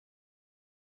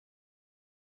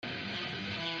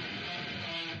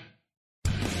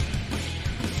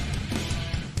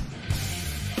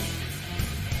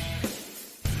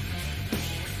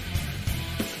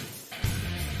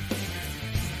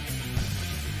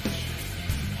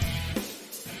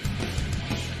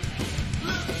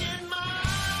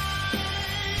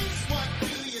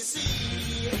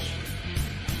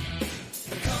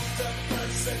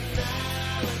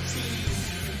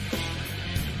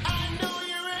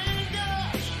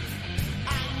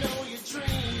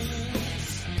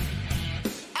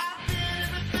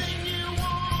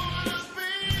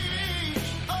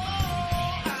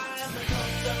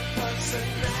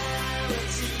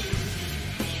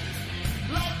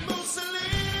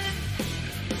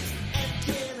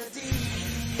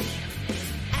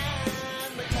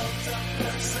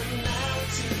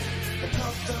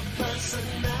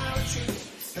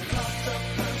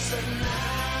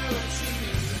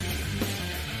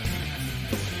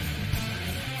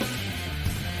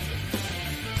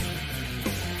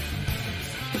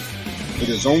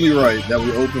is only right that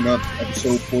we open up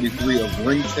episode 43 of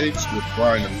Ring Takes with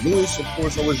Brian and Lewis. Of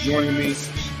course, always joining me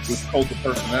with Cult of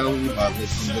Personality by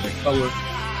Listen Living Color,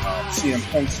 CM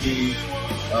Punk's team.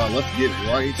 Let's get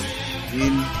right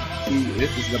into it.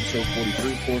 This is episode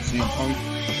 43 for CM Punk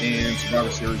and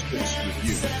Survivor Series picks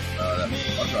review. But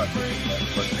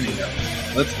anyhow,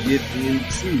 let's get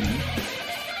into,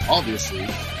 obviously,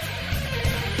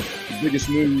 the biggest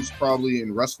news probably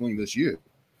in wrestling this year,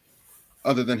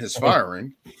 other than his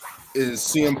firing, is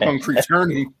CM Punk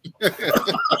returning to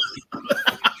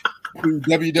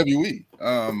WWE.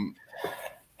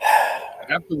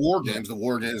 After War Games, the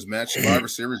War Games match, Survivor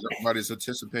Series, everybody's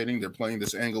anticipating. They're playing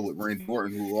this angle with Randy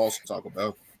Orton, who we'll also talk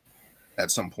about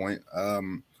at some point.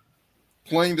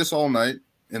 Playing this all night,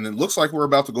 and it looks like we're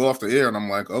about to go off the air, and I'm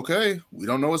like, okay, we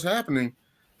don't know what's happening.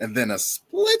 And then a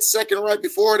split second right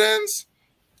before it ends,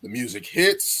 the music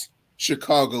hits,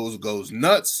 Chicago goes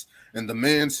nuts, and the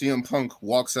man, CM Punk,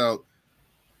 walks out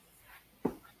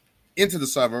into the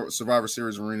Survivor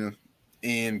Series arena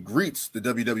and greets the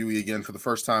WWE again for the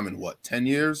first time in, 10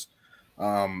 years?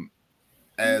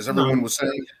 As everyone was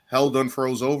saying, hell done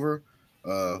froze over.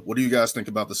 What do you guys think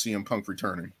about the CM Punk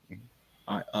returning?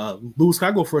 All right, Lewis, can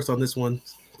I go first on this one,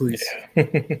 please? Yeah.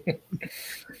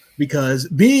 Because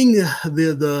being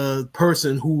the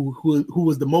person who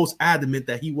was the most adamant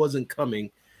that he wasn't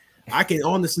coming, I can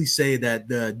honestly say that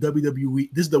the WWE,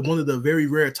 this is one of the very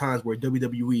rare times where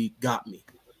WWE got me.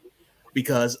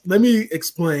 Because let me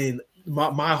explain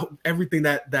my everything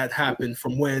that happened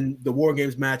from when the War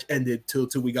Games match ended till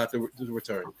we got the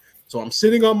return. So I'm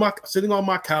sitting on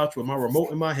my couch with my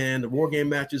remote in my hand. The War Game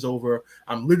match is over.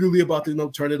 I'm literally about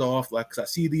to turn it off, cause I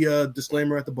see the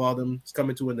disclaimer at the bottom. It's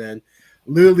coming to an end.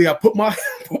 Literally, I put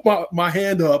my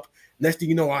hand up. Next thing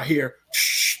you know, I hear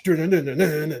his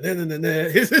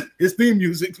theme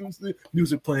music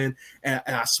playing, and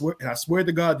I swear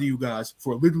to God to you guys,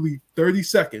 for literally 30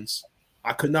 seconds,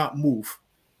 I could not move.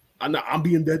 I'm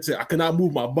being dead serious. I could not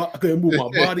move my body. I couldn't move my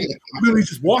body. I literally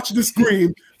just watched the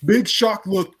screen, big shock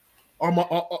look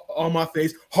on my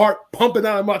face, heart pumping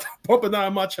out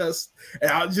of my chest,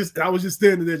 and I was just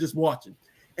standing there just watching.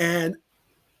 And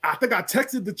I think I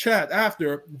texted the chat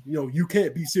after, you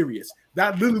can't be serious.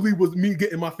 That literally was me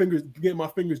getting my fingers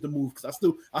to move, because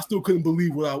I still couldn't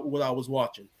believe what I was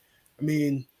watching. I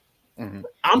mean,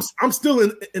 I'm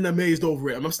still in amazed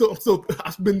over it. I've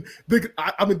been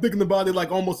thinking about it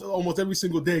like almost every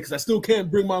single day, because I still can't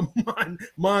bring my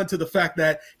mind to the fact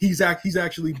that he's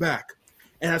actually back.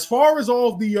 And as far as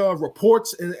all the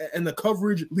reports and the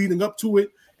coverage leading up to it,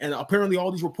 and apparently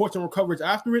all these reports and coverage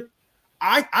after it,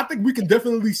 I think we can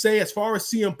definitely say, as far as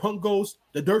CM Punk goes,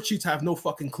 the dirt sheets have no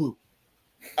fucking clue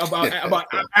about.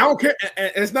 I don't care.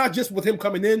 And it's not just with him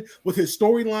coming in with his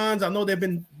storylines. I know they've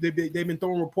been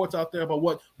throwing reports out there about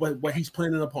what he's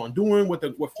planning upon doing, what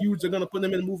feuds are going to put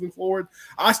him in moving forward.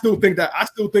 I still think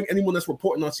anyone that's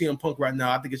reporting on CM Punk right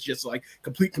now, I think it's just like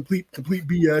complete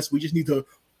BS. We just need to,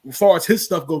 as far as his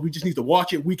stuff goes, we just need to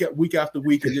watch it week after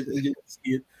week and just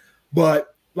see it.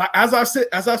 But like as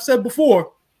I've said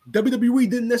before, WWE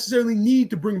didn't necessarily need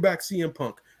to bring back CM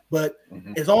Punk, but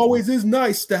it always is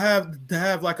nice to have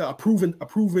like a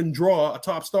proven draw, a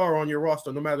top star on your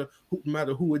roster, no matter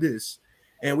who it is.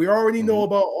 And we already know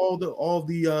about all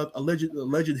the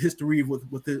alleged history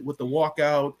with the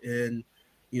walkout, and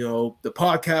the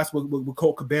podcast with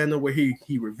Colt Cabana, where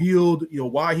he revealed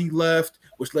why he left,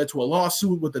 which led to a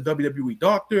lawsuit with the WWE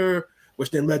doctor, which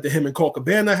then led to him and Colt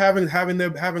Cabana having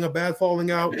a bad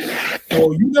falling out.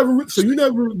 So you never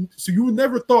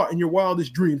thought in your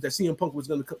wildest dreams that CM Punk was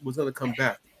gonna come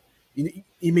back.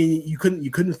 You mean you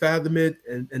couldn't fathom it,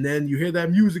 and then you hear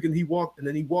that music and he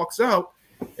walks out,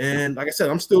 and like I said,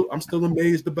 I'm still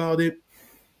amazed about it.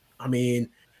 I mean,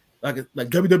 like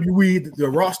WWE, the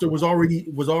roster was already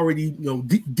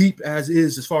deep as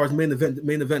is, as far as main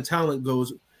event talent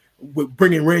goes, with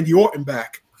bringing Randy Orton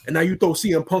back. And now you throw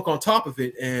CM Punk on top of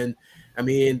it, and I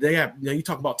mean, they have you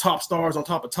talk about top stars on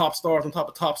top of top stars on top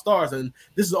of top stars, and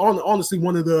this is honestly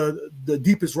one of the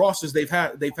deepest rosters they've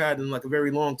had in like a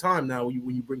very long time now.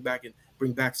 When you bring back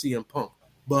CM Punk,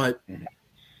 but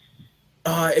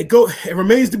it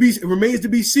remains to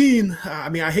be seen. I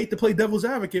mean, I hate to play devil's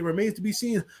advocate. It remains to be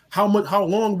seen how much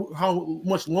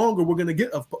longer we're gonna get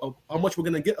of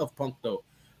Punk, though.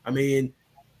 I mean,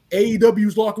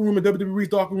 AEW's locker room and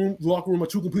WWE's locker room are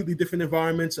two completely different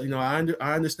environments. I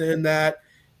understand that,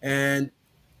 and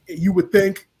you would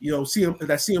think,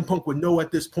 CM Punk would know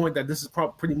at this point that this is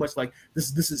probably pretty much like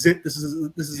this is it. This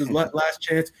is his last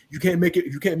chance. If you can't make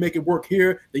it work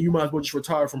here, then you might as well just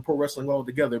retire from pro wrestling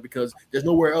altogether, because there's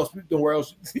nowhere else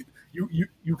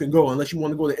you can go unless you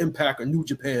want to go to Impact or New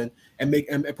Japan and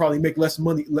probably make less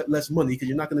money because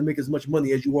you're not going to make as much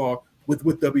money as you are with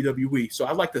WWE. So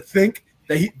I'd like to think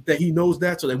that he knows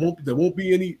that, so there won't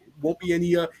be any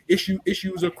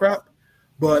issues or crap.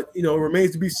 But it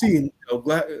remains to be seen.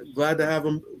 Glad to have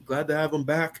him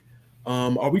back.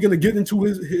 Are we going to get into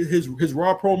his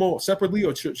Raw promo separately,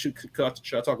 or should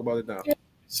I talk about it now?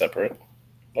 Separate,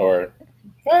 or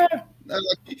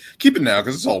keep it now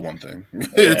because it's all one thing.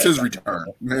 It's his return.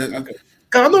 Okay.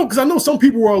 Because I know some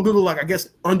people were a little, like, I guess,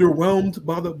 underwhelmed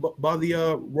by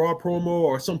the Raw promo,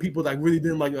 or some people that really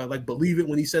didn't like believe it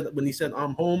when he said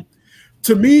I'm home.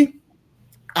 To me,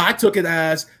 I took it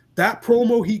as that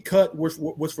promo he cut was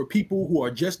for people who are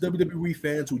just WWE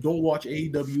fans, who don't watch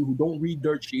AEW, who don't read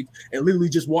dirt sheets, and literally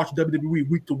just watch WWE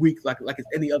week to week like it's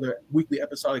any other weekly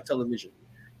episodic television.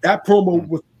 That promo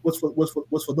was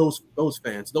for those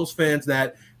fans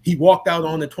that he walked out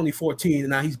on in 2014, and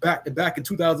now he's back in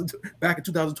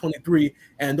 2023,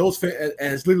 and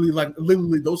it's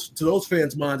literally those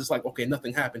fans' minds, it's like, okay,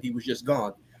 nothing happened, he was just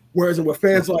gone. Whereas with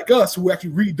fans like us who actually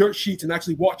read dirt sheets and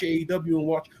actually watch AEW and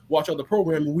watch other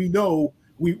programming, we know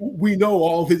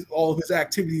all of his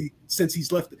activity since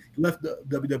he's left the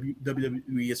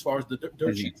WWE as far as the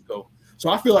dirt sheets go. So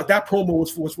I feel like that promo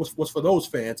was for those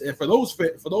fans, and for those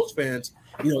fans, it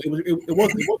was a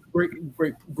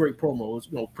great promo.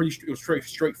 It was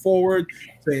straightforward,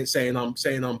 saying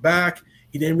I'm back.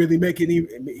 He didn't really make any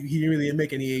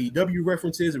AEW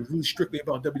references. It was really strictly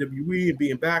about WWE and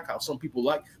being back. How some people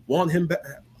want him back,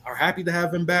 are happy to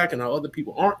have him back, and how other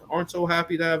people aren't so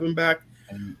happy to have him back.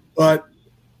 But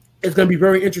it's going to be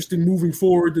very interesting moving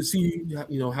forward to see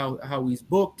how he's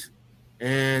booked,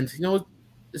 and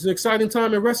it's an exciting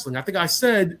time in wrestling. I think I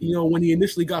said when he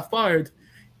initially got fired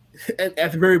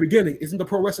at the very beginning, isn't the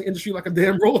pro wrestling industry like a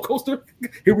damn roller coaster?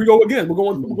 Here we go again. We're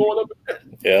going up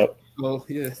again. Yep. So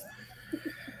yeah.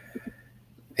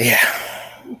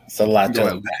 Yeah, it's a lot to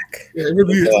unpack. Yeah, it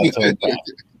really is.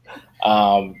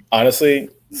 Honestly,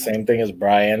 same thing as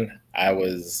Brian. I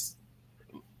was,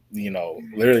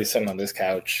 literally sitting on this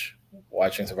couch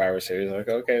watching Survivor Series. Like,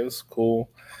 okay, this is cool.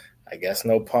 I guess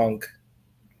no Punk.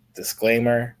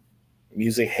 Disclaimer: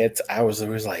 music hits. I was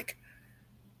like,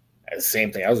 the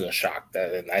same thing. I was in shock.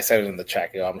 And I said it in the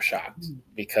chat. I'm shocked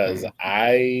because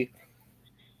I,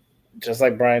 just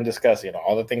like Brian discussed,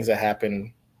 all the things that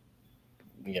happened.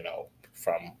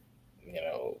 From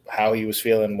how he was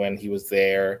feeling when he was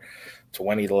there to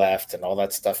when he left and all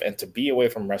that stuff, and to be away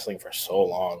from wrestling for so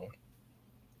long.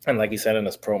 And like he said in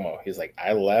his promo, he's like,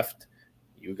 I left,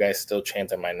 you guys still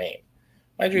chanting my name.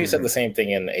 Mind you, he said the same thing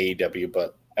in AEW,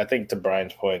 but I think to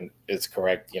Brian's point, it's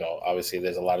correct. Obviously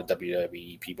there's a lot of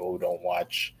WWE people who don't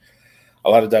watch,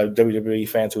 a lot of WWE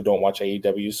fans who don't watch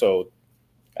AEW. So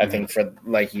I think for,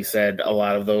 like he said, a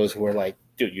lot of those who are like,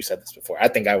 dude, you said this before. I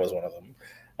think I was one of them.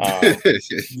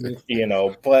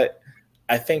 But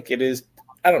I think it is,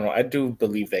 I don't know. I do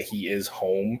believe that he is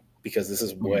home because this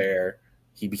is where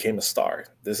he became a star.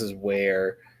 This is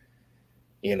where,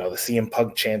 the CM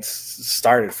Punk chants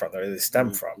started from, or they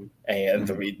stem from. And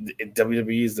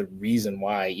WWE is the reason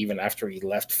why, even after he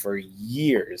left for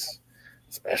years,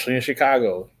 especially in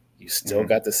Chicago, you still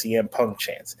got the CM Punk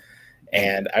chants.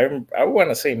 And I want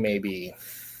to say maybe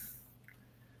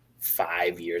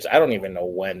 5 years. I don't even know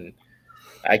when.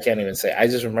 I can't even say. I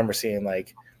just remember seeing,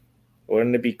 like,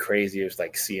 wouldn't it be crazy if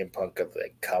CM Punk could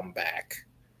come back?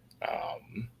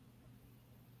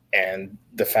 And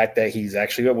the fact that he's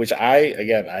actually, which I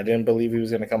didn't believe he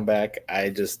was going to come back. I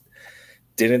just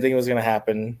didn't think it was going to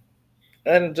happen.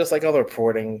 And just like other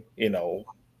reporting,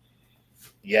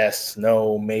 yes,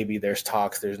 no, maybe there's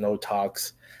talks, there's no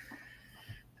talks.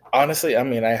 Honestly, I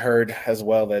mean, I heard as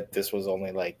well that this was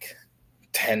only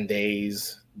 10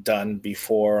 days done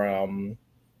before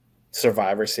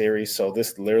Survivor Series. So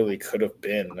this literally could have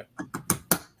been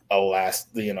a last,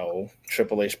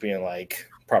 Triple H being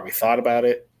probably thought about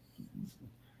it,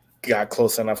 got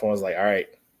close enough and was like, all right,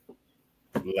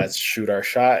 let's shoot our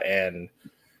shot. And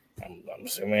I'm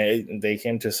assuming they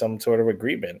came to some sort of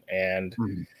agreement. And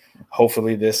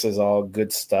hopefully this is all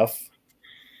good stuff.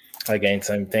 Again,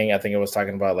 same thing. I think I was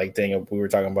talking about we were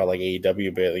talking about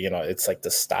AEW, but it's the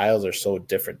styles are so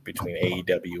different between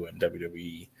AEW and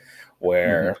WWE,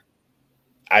 where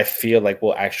I feel like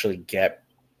we'll actually get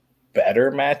better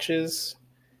matches.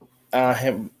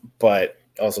 But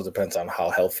also depends on how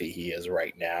healthy he is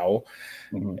right now.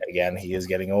 Again, he is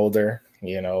getting older.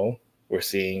 we're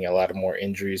seeing a lot of more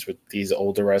injuries with these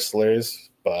older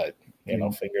wrestlers, but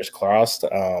fingers crossed.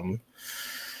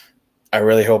 I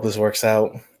really hope this works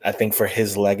out. I think for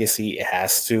his legacy, it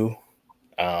has to.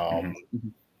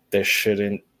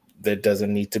 There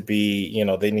doesn't need to be,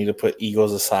 they need to put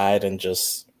egos aside and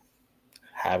just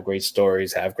have great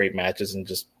stories, have great matches, and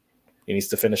just he needs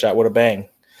to finish out with a bang.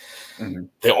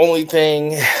 The only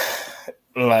thing,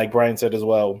 like Brian said as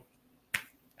well,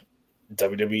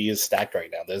 WWE is stacked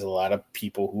right now. There's a lot of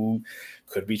people who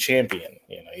could be champion.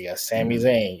 You got Sami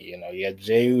Zayn, you got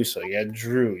Jey Uso, you got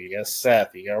Drew, you got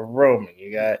Seth, you got Roman,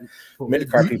 you got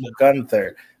mid-card people,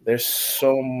 Gunther. There's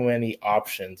so many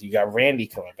options. You got Randy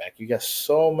coming back. You got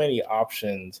so many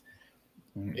options.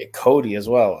 Cody as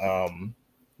well. I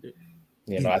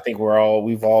think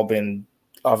we've all been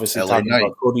obviously LA talking Knight.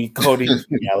 about Cody,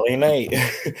 LA Knight.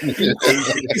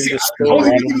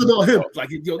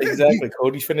 Exactly.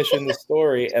 Cody finishing the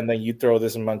story, and then you throw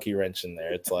this monkey wrench in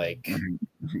there. It's like,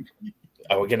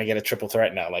 are we gonna get a triple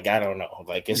threat now? Like, I don't know.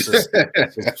 Like, it's just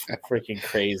freaking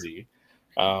crazy.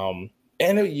 And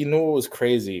you know what was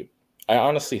crazy? I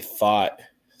honestly thought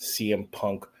CM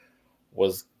Punk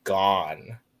was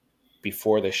gone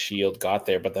before the Shield got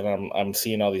there, but then I'm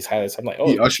seeing all these highlights. I'm like, oh,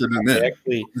 he ushered him in.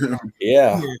 Actually,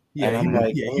 and I'm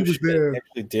like, he was there. They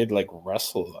actually did like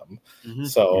wrestle them,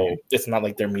 so it's not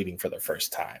like they're meeting for the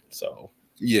first time. So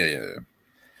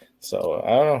So I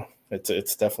don't know.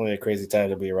 It's definitely a crazy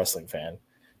time to be a wrestling fan.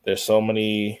 There's so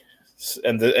many,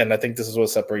 and I think this is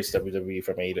what separates WWE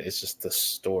from AEW. It's just the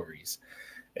stories.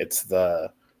 It's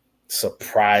the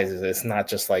surprises. It's not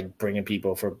just like bringing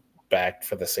people back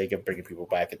for the sake of bringing people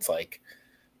back. It's like,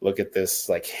 look at this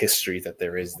like history that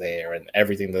there is there and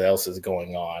everything that else is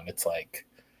going on. It's like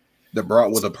they're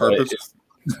brought with a purpose.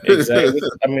 Exactly.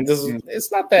 I mean,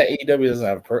 it's not that AEW doesn't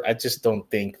have a purpose. I just don't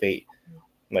think they,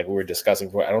 like we were discussing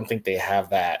before, I don't think they have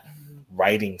that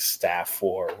writing staff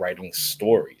for writing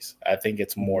stories. I think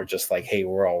it's more just like, hey,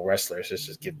 we're all wrestlers. Let's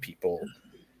just give people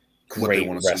great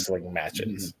wrestling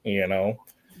matches, And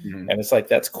it's like,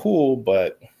 that's cool,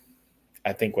 but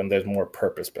I think when there's more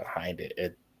purpose behind it,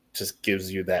 it just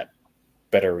gives you that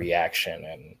better reaction.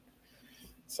 And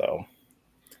so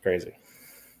it's crazy.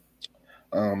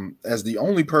 As the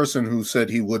only person who said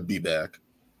he would be back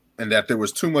and that there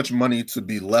was too much money to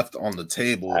be left on the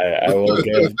table, I will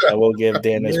give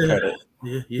Dan his credit.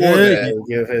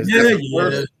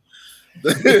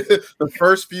 The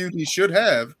first feud he should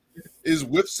have is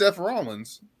with Seth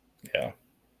Rollins. Yeah.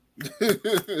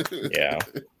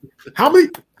 How many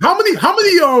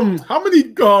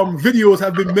videos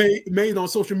have been made on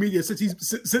social media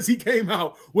since he came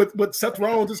out with Seth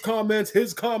Rollins' comments,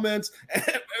 his comments,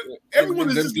 everyone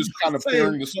is just kind of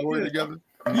pairing the story together.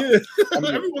 Yeah,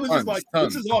 everyone is just like,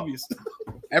 this is obvious.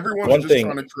 Everyone's just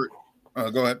trying to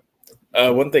go ahead.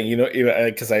 One thing,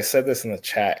 because I said this in the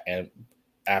chat, and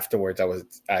afterwards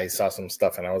I saw some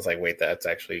stuff, and I was like, wait, that's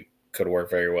actually could work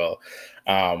very well.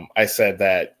 I said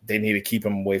that they need to keep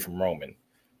him away from Roman,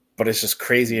 but it's just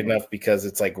crazy enough because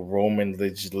it's like Roman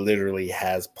literally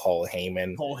has Paul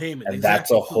Heyman, and that's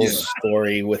a whole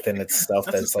story within itself.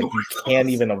 That's like you can't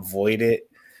even avoid it.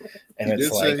 And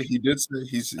he did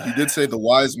say the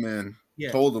wise man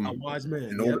told him, a wise man,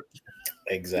 in order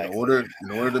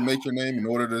to make your name,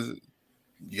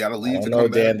 you got to leave. I know,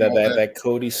 Dan, that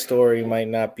Cody story might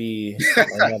not be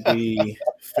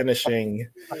finishing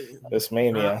this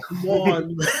Mania. Come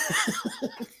on.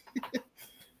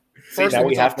 See, now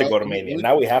we have to go to Mania.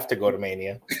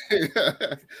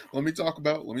 Let me talk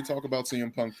about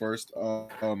CM Punk first.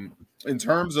 In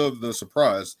terms of the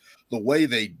surprise, the way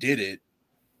they did it,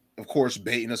 of course,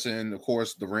 baiting us in, of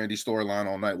course, the Randy storyline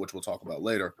all night, which we'll talk about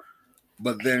later.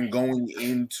 But then going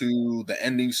into the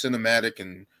ending cinematic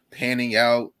and panning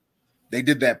out, they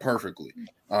did that perfectly.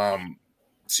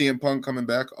 CM Punk coming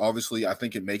back, obviously, I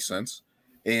think it makes sense.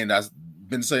 And I've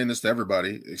been saying this to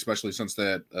everybody, especially since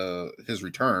that his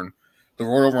return. The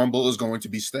Royal Rumble is going to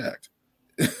be stacked.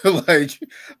 like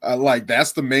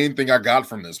that's the main thing I got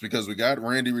from this, because we got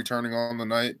Randy returning on the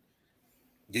night.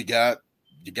 You got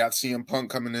CM Punk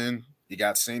coming in. You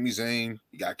got Sami Zayn.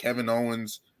 You got Kevin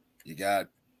Owens. You got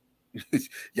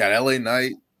LA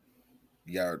Knight.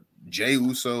 You got Jey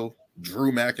Uso,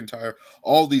 Drew McIntyre.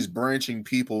 All these branching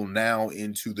people now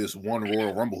into this one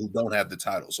Royal Rumble who don't have the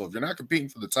title. So if you're not competing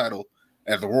for the title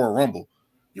at the Royal Rumble,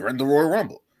 you're in the Royal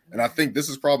Rumble. And I think this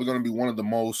is probably going to be one of the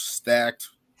most stacked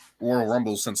Royal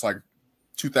Rumbles since like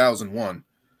 2001,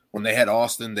 when they had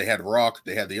Austin, they had Rock,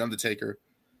 they had The Undertaker.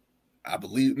 I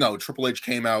believe, no, Triple H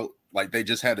came out, like they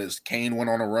just had Kane went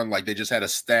on a run, like they just had a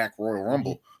stacked Royal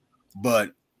Rumble.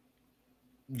 But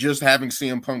just having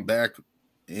CM Punk back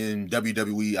in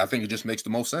WWE, I think it just makes the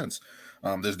most sense.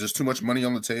 There's too much money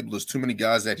on the table. There's too many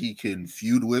guys that he can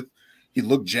feud with. He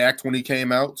looked jacked when he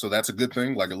came out, so that's a good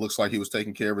thing. Like, it looks like he was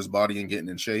taking care of his body and getting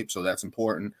in shape, so that's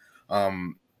important.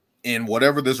 And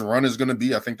whatever this run is going to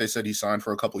be, I think they said he signed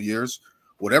for a couple years.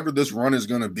 Whatever this run is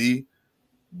going to be,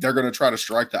 they're going to try to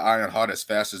strike the iron hot as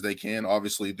fast as they can.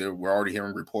 Obviously, we're already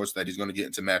hearing reports that he's going to get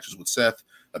into matches with Seth,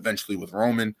 eventually with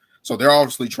Roman. So they're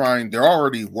obviously they're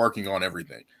already working on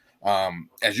everything.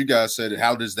 As you guys said,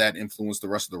 how does that influence the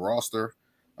rest of the roster?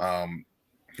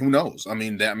 Who knows? I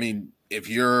mean, if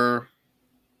you're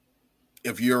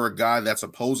a guy that's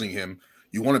opposing him,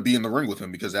 you want to be in the ring with him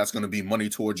because that's going to be money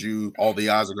towards you. All the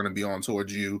eyes are going to be on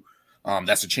towards you.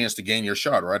 That's a chance to gain your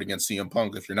shot, right, against CM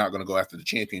Punk. If you're not going to go after the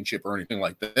championship or anything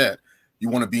like that, you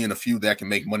want to be in a feud that can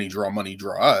make money, draw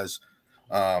eyes.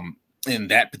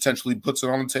 And that potentially puts it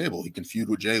on the table. He can feud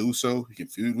with Jey Uso. He can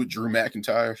feud with Drew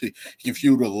McIntyre. He can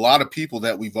feud with a lot of people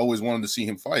that we've always wanted to see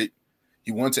him fight.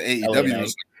 He went to AEW.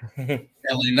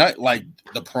 LA Knight, like,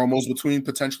 the promos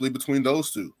potentially between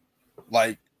those two.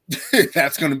 Like,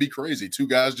 that's going to be crazy. Two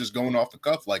guys just going off the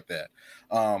cuff like that.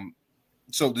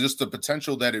 So just the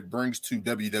potential that it brings to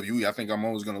WWE, I think I'm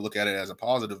always going to look at it as a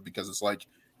positive because it's like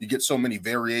you get so many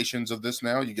variations of this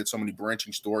now. You get so many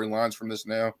branching storylines from this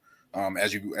now.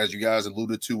 As you guys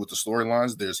alluded to with the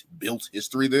storylines, there's built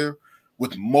history there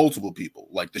with multiple people,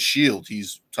 like the Shield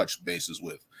he's touched bases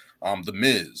with, the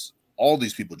Miz, all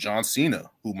these people, John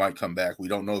Cena, who might come back. We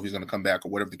don't know if he's going to come back or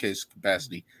whatever the case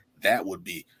capacity that would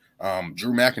be.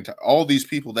 Drew McIntyre, all these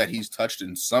people that he's touched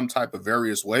in some type of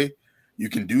various way, you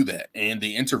can do that. And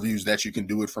the interviews that you can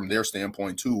do it from their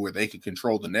standpoint too, where they can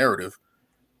control the narrative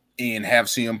and have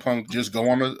CM Punk just go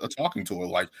on a talking tour,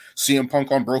 like CM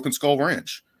Punk on Broken Skull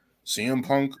Ranch. CM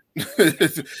Punk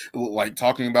like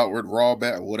talking about Raw,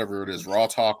 whatever it is, Raw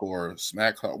Talk or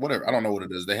Smack Talk, whatever. I don't know what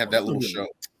it is. They have that little show.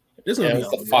 It was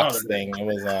the Fox thing. It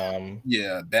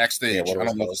was backstage. I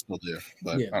don't know if it's still there,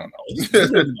 but I don't know.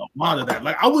 There's a lot of that.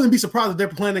 Like, I wouldn't be surprised if they're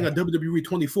planning a WWE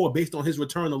 24 based on his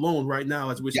return alone right now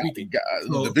as we're speaking.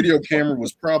 So, the video camera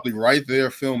was probably right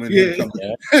there filming.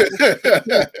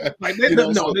 Like they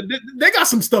got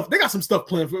some stuff. They got some stuff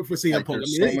planned for CM Punk.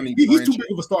 I mean, he's too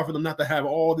big of a star for them not to have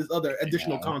all this other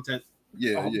additional content.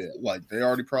 Like they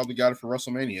already probably got it for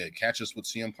WrestleMania. Catch us with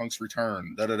CM Punk's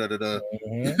return,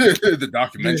 the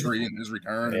documentary and his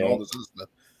return and all this other stuff.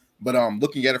 But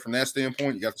looking at it from that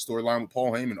standpoint, you got the storyline with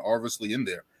Paul Heyman obviously in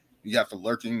there. You got the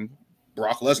lurking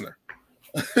Brock Lesnar.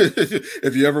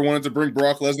 If you ever wanted to bring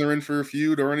Brock Lesnar in for a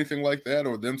feud or anything like that,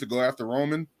 or them to go after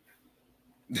Roman,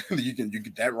 you can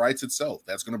that writes itself.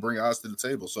 That's going to bring eyes to the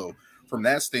table. So from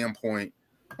that standpoint,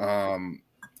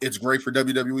 it's great for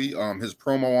WWE. His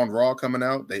promo on Raw coming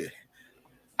out,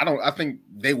 I think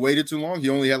they waited too long. He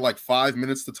only had like 5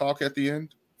 minutes to talk at the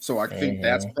end. So I think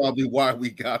that's probably why we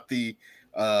got the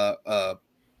I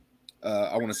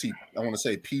want to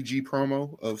say PG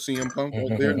promo of CM Punk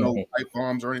right there. No pipe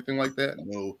bombs or anything like that.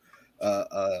 No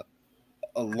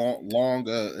a long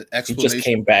explanation. He just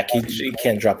came back. He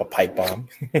can't drop a pipe bomb.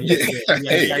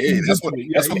 Hey, that's what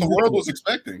the world was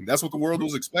expecting. That's what the world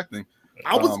was expecting.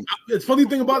 It's funny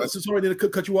thing about it. So sorry to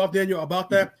cut you off, Daniel, about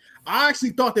that. I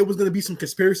actually thought there was going to be some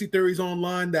conspiracy theories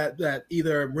online that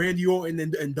either Randy Orton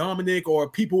and Dominic or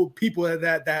people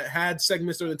that had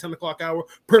segments during the 10 o'clock hour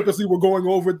purposely were going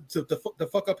over to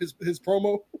fuck up his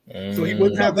promo. So he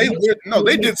wouldn't have. They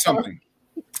did something.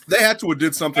 They had to have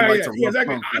did something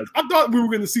exactly. I thought we were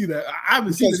going to see that. I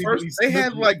haven't seen it. They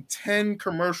had like 10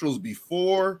 commercials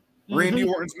before Randy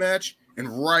Orton's match and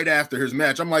right after his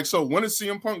match. I'm like, so when is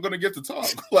CM Punk going to get to talk?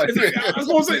 Like, I was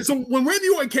going to say, so when Randy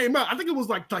Orton came out, I think it was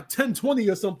like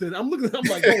 10:20 or something. I'm like,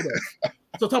 hold on.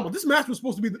 So talking about this match was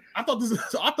supposed to be. I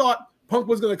thought Punk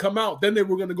was going to come out, then they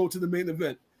were going to go to the main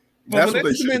event. But when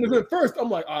they did the main event first, I'm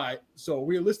like, all right. So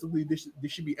realistically, this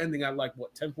should be ending at like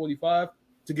what 10:45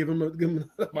 to give him a amount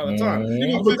of time. I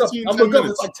look up,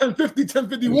 it's like 10:50,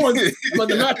 10:51. Like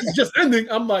the match is just ending.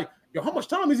 I'm like, yo, how much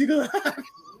time is he gonna have?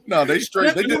 No, they did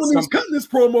when he was cutting this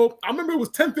promo, I remember it was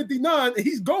 10:59 and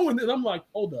he's going, and I'm like,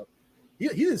 hold up. He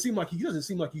doesn't seem like he's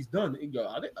done.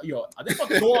 Are they about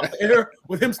to go off the air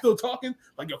with him still talking?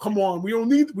 Like, yo, come on, we don't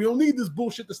need this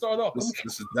bullshit to start off. This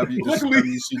is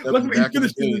WCW back in the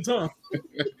day.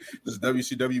 This is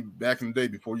WCW back in the day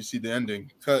before you see the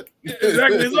ending. Cut.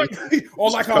 Exactly. Or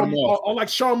like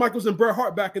Shawn Michaels and Bret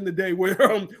Hart back in the day where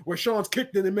Shawn's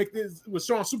kicked and they make this with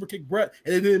Shawn super kick Bret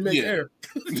and it didn't make air.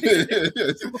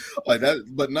 Like that,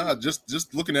 but nah,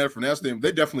 just looking at it from that standpoint,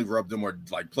 they definitely rubbed him or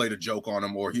like played a joke on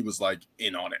him, or he was like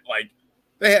in on it. Like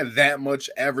they had that much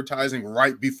advertising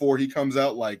right before he comes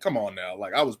out. Like, come on now.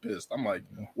 Like I was pissed. I'm like,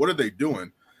 what are they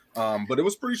doing? But it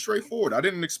was pretty straightforward. I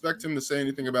didn't expect him to say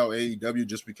anything about AEW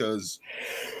just because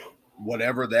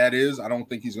whatever that is, I don't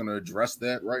think he's going to address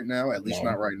that right now. At least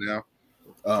not right now.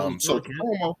 So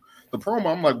the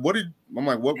promo, I'm like,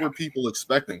 what were people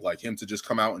expecting? Like him to just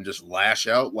come out and just lash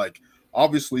out? Like,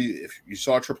 obviously, if you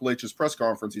saw Triple H's press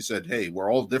conference, he said, "Hey,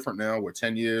 we're all different now. We're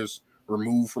 10 years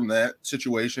removed from that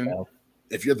situation. Yeah.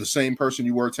 If you're the same person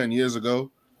you were 10 years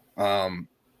ago,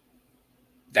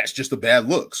 that's just a bad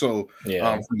look." So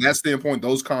from that standpoint,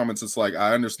 those comments, it's like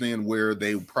I understand where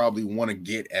they probably want to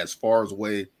get as far as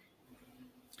away,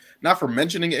 not from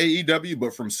mentioning AEW,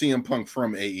 but from CM Punk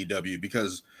from AEW,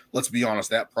 because let's be honest,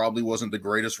 that probably wasn't the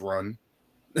greatest run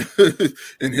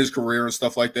in his career and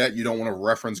stuff like that. You don't want to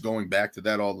reference going back to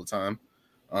that all the time.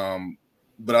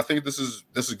 But I think this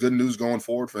is good news going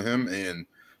forward for him. And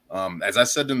as I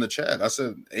said in the chat, I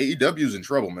said AEW is in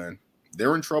trouble, man.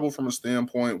 They're in trouble from a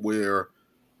standpoint where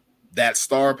that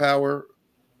star power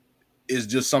is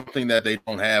just something that they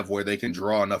don't have, where they can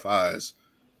draw enough eyes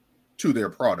to their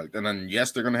product. And then,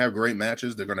 yes, they're going to have great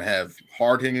matches. They're going to have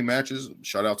hard-hitting matches.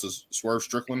 Shout out to Swerve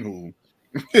Strickland, who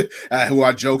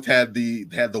I joked had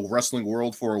the wrestling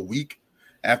world for a week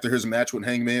after his match with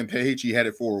Hangman Page. He had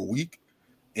it for a week,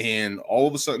 and all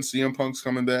of a sudden CM Punk's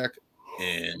coming back,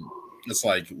 and it's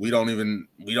like we don't even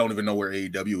know where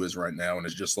AEW is right now. And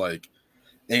it's just like,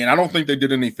 and I don't think they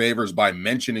did any favors by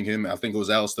mentioning him. I think it was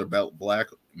Aleister Black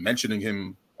mentioning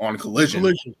him on Collision.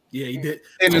 Yeah, he did.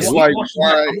 And it's like,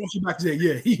 why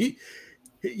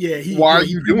are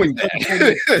you doing that?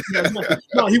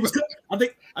 No, he was. I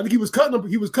think he was cutting.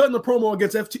 He was cutting the promo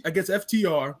against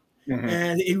FTR,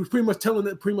 and he was pretty much telling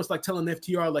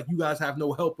FTR, like, you guys have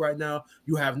no help right now.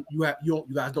 You guys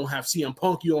don't have CM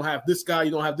Punk. You don't have this guy.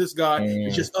 You don't have this guy.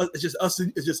 It's just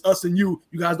us and you.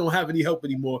 You guys don't have any help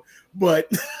anymore. But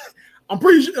I'm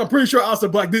pretty sure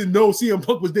Aleister Black didn't know CM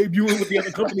Punk was debuting with the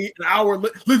other company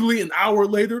literally an hour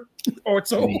later or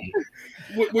so.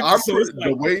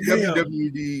 The way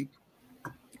WWE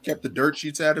kept the dirt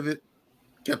sheets out of it,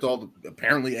 kept all the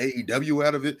apparently AEW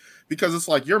out of it, because it's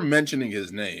like you're mentioning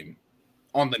his name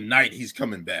on the night he's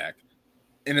coming back,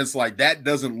 and it's like that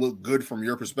doesn't look good from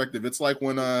your perspective. It's like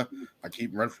when I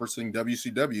keep referencing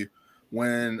WCW,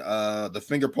 when the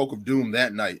finger poke of doom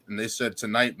that night, and they said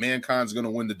tonight Mankind's going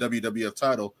to win the WWF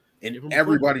title, and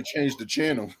everybody changed the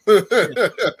channel to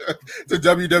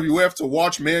WWF to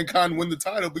watch Mankind win the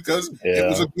title because it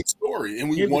was a good story, and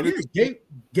we wanted to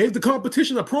gave the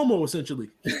competition a promo essentially.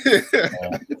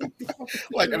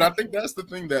 Like, and I think that's the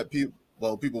thing that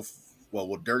people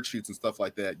with dirt sheets and stuff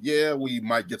like that. Yeah, we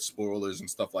might get spoilers and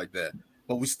stuff like that,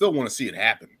 but we still want to see it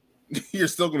happen. You're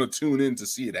still going to tune in to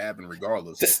see it happen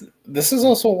regardless. This is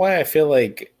also why I feel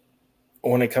like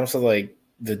when it comes to like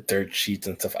the dirt sheets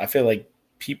and stuff, I feel like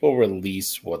people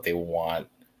release what they want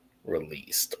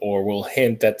released, or will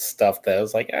hint at stuff that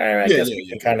was like, all right, I guess we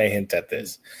can kind of hint at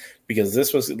this, because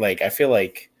this was like, I feel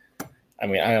like, I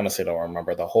mean, I honestly don't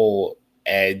remember the whole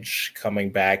Edge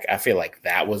coming back. I feel like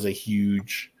that was a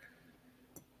huge.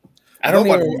 I don't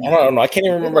know. I can't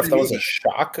even remember if that was a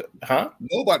shock, huh?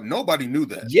 Nobody knew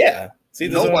that. Yeah. See,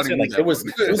 nobody knew like it was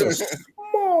a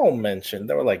small mention.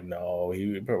 They were like, no,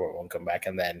 he probably won't come back.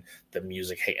 And then the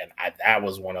music hit, and that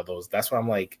was one of those. That's why I'm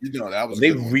like, that was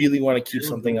they really want to keep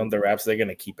something under wraps. They're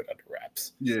gonna keep it under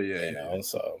wraps. Yeah.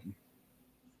 So,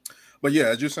 but yeah,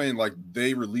 as you're saying, like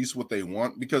they release what they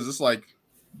want, because it's like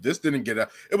this didn't get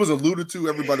out. It was alluded to.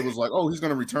 Everybody was like, oh, he's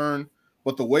gonna return,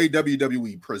 but the way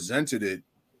WWE presented it,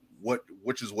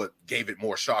 which is what gave it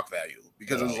more shock value,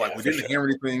 because it was like we didn't hear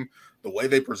anything, the way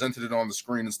they presented it on the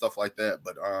screen and stuff like that.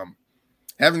 But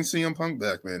having CM Punk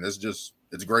back, man, it's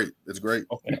great. It's great.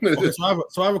 Okay,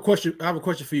 so I have a question. I have a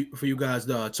question for you guys.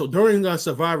 So during the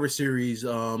Survivor Series,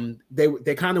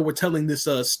 they kind of were telling this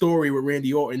story with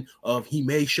Randy Orton of he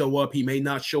may show up, he may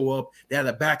not show up. They had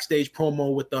a backstage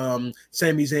promo with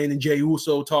Sami Zayn and Jey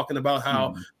Uso talking about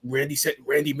how Randy said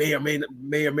Randy may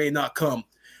or may not come.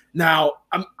 Now,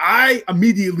 I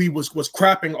immediately was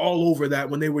crapping all over that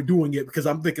when they were doing it, because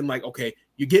I'm thinking like, okay,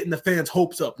 you're getting the fans'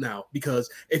 hopes up now, because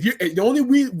if the only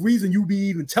reason you be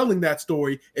even telling that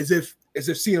story is if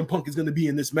CM Punk is going to be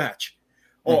in this match,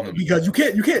 or because you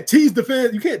can't tease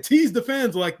the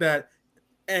fans like that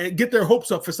and get their hopes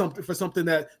up for something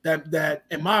that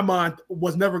in my mind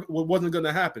wasn't going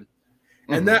to happen,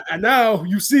 and now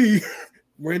you see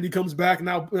Randy comes back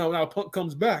now Punk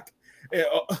comes back.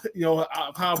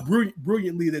 How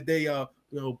brilliantly that they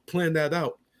planned that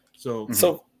out. So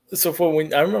for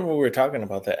when I remember we were talking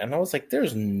about that, and I was like,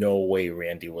 "There's no way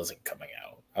Randy wasn't coming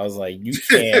out." I was like, "You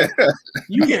can't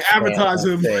advertise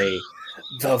him."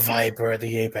 the Viper,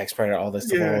 the Apex Predator, all this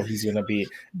stuff. Oh, he's gonna be,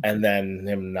 and then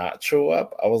him not show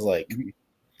up. I was like,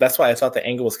 that's why I thought the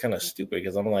angle was kind of stupid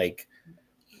because I'm like,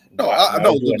 no,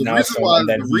 the reason why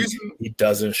he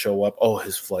doesn't show up. Oh,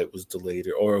 his flight was delayed,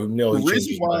 or no, the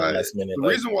reason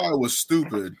why it was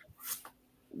stupid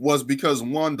was because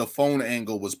one, the phone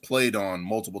angle was played on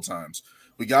multiple times.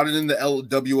 We got it in the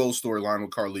LWO storyline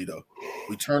with Carlito.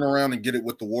 We turn around and get it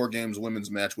with the War Games women's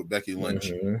match with Becky Lynch.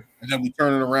 And then we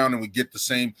turn it around and we get the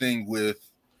same thing with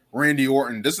Randy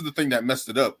Orton. This is the thing that messed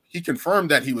it up. He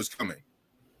confirmed that he was coming.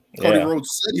 Cody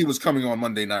Rhodes said he was coming on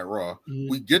Monday Night Raw.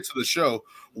 We get to the show.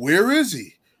 Where is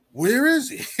he? Where is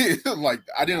he? Like,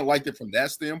 I didn't like it from that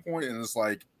standpoint. And it's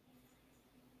like,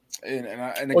 and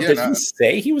again, did he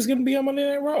say he was going to be on Monday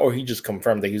Night Raw, or he just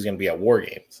confirmed that he was going to be at War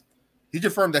Games? He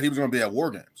confirmed that he was going to be at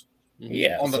War Games.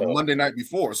 Yeah, on the Monday night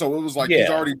before. So it was like we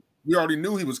already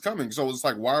knew he was coming. So it's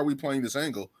like, why are we playing this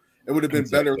angle? It would have been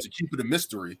better to keep it a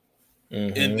mystery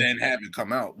and then have it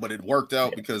come out. But it worked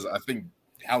out because I think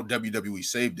how WWE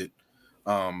saved it.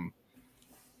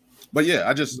 But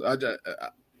yeah,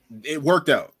 it worked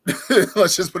out.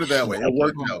 Let's just put it that way. It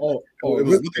worked out.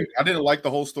 I didn't like the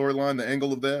whole storyline, the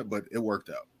angle of that, but it worked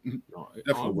out.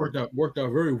 Definitely worked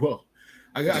out very well.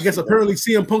 I guess apparently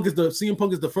CM Punk is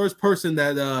the first person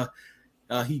that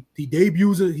he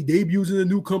debuts in a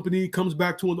new company, comes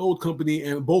back to an old company,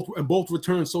 and both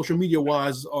returns social media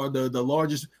wise are the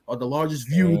largest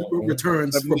viewed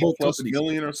returns for both companies.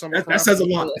 Million or something. That says a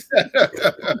lot.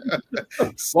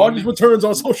 Largest returns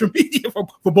on social media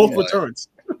for both returns.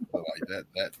 Like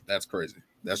that's crazy.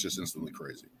 That's just instantly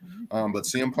crazy. But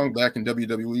CM Punk back in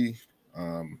WWE.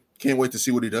 Can't wait to see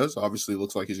what he does. Obviously, it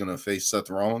looks like he's going to face Seth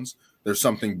Rollins. There's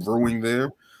something brewing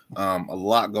there. A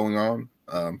lot going on.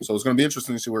 So it's going to be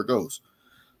interesting to see where it goes.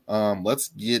 Let's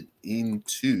get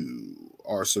into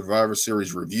our Survivor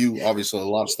Series review. Obviously, a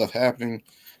lot of stuff happening.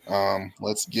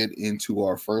 Let's get into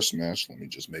our first match. Let me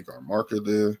just make our marker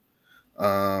there.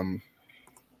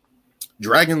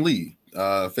 Dragon Lee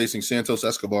facing Santos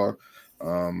Escobar.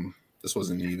 This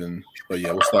wasn't even, but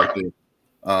yeah, we'll start there.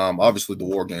 Obviously the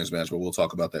War Games match, but we'll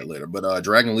talk about that later. But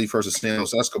Dragon Lee versus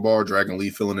Santos Escobar. Dragon Lee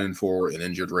filling in for an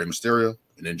injured Rey Mysterio,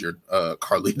 an injured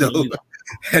Carlito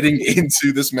heading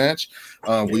into this match.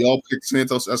 We all picked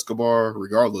Santos Escobar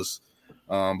regardless.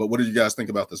 But what did you guys think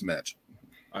about this match?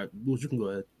 All right, Bruce, you can go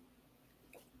ahead.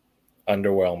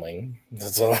 Underwhelming.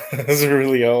 That's all. That's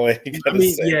really all I gotta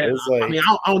say. Yeah. Like,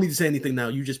 I don't need to say anything now.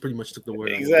 You just pretty much took the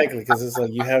word. Exactly, because it's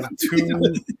like you have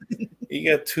you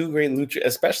got two great lucha,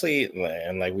 especially,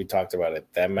 and like we talked about it.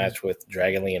 That match with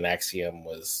Dragon Lee and Axiom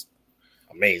was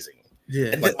amazing.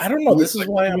 Yeah, like, I don't know. This is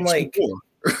why I'm like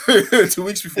 2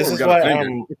 weeks before. This is why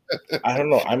I don't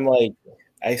know. I'm like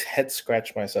I head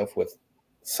scratch myself with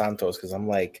Santos because I'm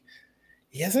like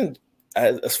he hasn't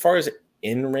as far as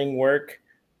in-ring work.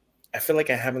 I feel like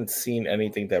I haven't seen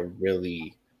anything that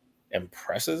really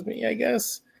impresses me, I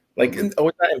guess. Like,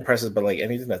 not impresses, but like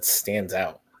anything that stands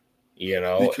out, you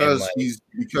know? Because he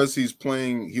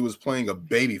was playing a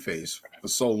babyface for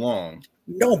so long.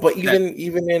 No, but even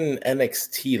in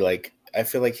NXT, like, I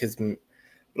feel like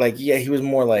he was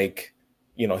more like,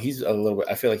 you know,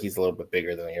 I feel like he's a little bit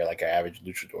bigger than you're like an average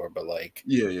luchador, but like,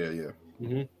 yeah.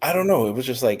 Mm-hmm. I don't know. It was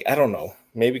just like, I don't know.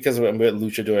 Maybe because with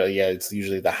luchador, it's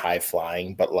usually the high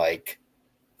flying, but like,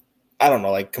 I don't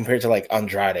know, like compared to like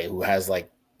Andrade, who has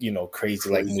like, you know, crazy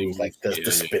like moves like the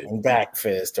spinning back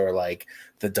fist or like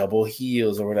the double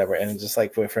heels or whatever. And it's just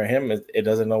like for him, it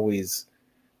doesn't always,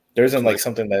 there isn't like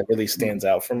something that really stands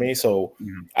out for me. So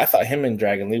I thought him and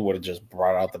Dragon Lee would have just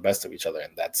brought out the best of each other.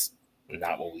 And that's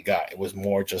not what we got. It was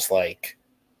more just like,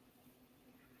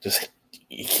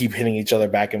 keep hitting each other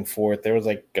back and forth. There was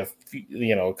like a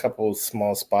couple of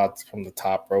small spots from the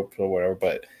top rope or whatever,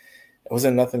 but it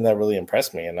wasn't nothing that really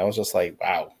impressed me. And I was just like,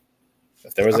 wow,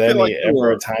 if there was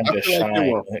ever a time to shine,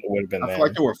 it would have been I feel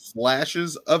like there were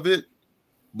flashes of it,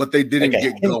 but they didn't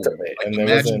get going. And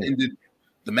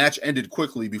the match ended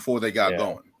quickly before they got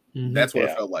going. Mm-hmm. That's what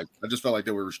it felt like. I just felt like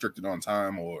they were restricted on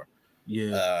time, or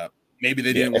maybe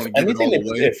they didn't want to give it all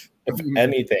away. If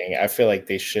anything, I feel like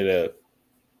they should have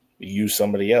used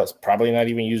somebody else. Probably not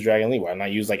even use Dragon Lee. Why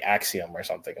not use like Axiom or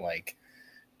something? Like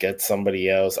get somebody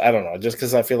else. I don't know. Just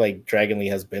because I feel like Dragon Lee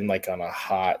has been like on a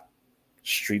hot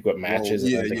streak with matches,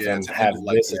 and I think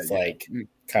it's like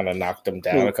kind of knocked them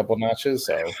down a couple notches.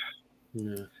 So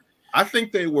I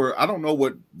think they were. I don't know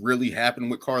what really happened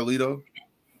with Carlito.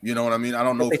 You know what I mean? I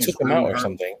don't know if they took him out or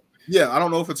something. Yeah, I don't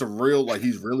know if it's a real like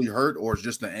he's really hurt or it's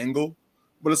just an angle.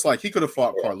 But it's like he could have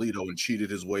fought Carlito and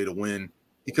cheated his way to win.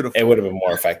 He could have. It would have been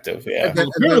more effective. Yeah.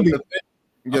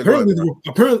 Yeah,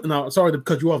 apparently, no, sorry to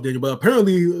cut you off, Daniel, but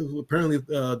apparently,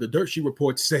 the dirt sheet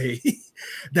reports say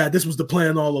that this was the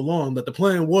plan all along. That the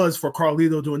plan was for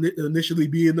Carlito to initially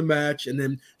be in the match, and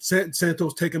then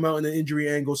Santos take him out in an injury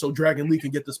angle so Dragon Lee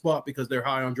can get the spot because they're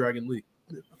high on Dragon Lee.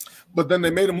 But then they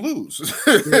made him lose,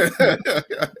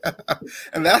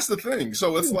 and that's the thing.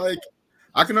 So it's like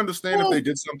I can understand if they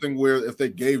did something where if they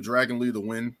gave Dragon Lee the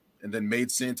win and then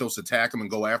made Santos attack him and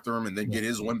go after him and then get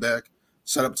his win back.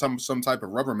 Set up some type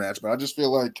of rubber match, but I just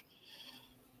feel like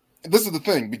this is the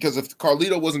thing, because if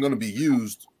Carlito wasn't going to be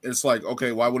used, it's like,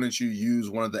 okay, why wouldn't you use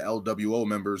one of the LWO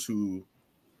members who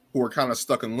are kind of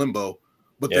stuck in limbo?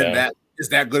 But then is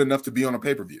that good enough to be on a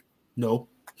pay-per-view? No.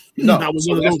 Not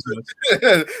so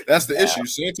that's the issue.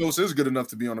 Santos is good enough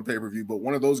to be on a pay-per-view, but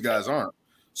one of those guys aren't.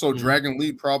 So Dragon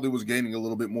Lee probably was gaining a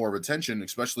little bit more of attention,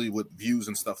 especially with views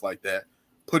and stuff like that.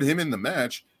 Put him in the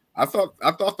match. I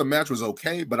thought the match was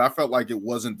okay, but I felt like it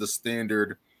wasn't the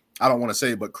standard, I don't want to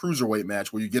say, but cruiserweight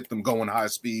match where you get them going high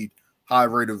speed, high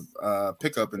rate of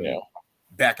pickup and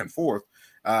back and forth.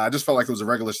 I just felt like it was a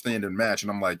regular standard match, and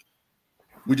I'm like,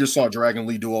 we just saw Dragon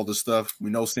Lee do all this stuff. We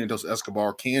know Santos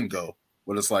Escobar can go,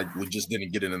 but it's like we just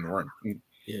didn't get it in the ring.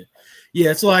 Yeah,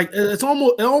 it's like it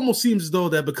almost seems as though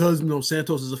that because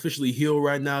Santos is officially heel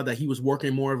right now, that he was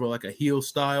working more of a heel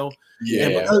style. Yeah,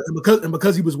 and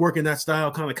because he was working that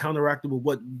style, kind of counteracted with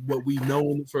what we've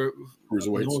known for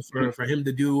him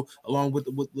to do along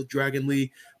with Dragon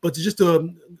Lee. But to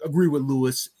agree with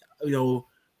Lewis,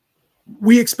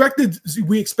 we expected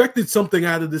something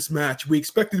out of this match. We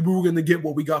expected we were going to get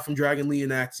what we got from Dragon Lee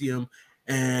and Axiom,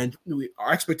 and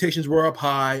our expectations were up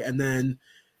high, and then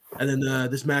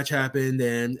this match happened,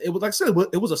 and it was, like I said,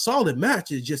 it was a solid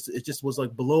match. It just was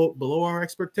like below our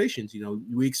expectations.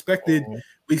 We expected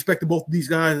both of these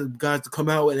guys to come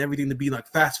out and everything to be like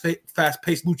fast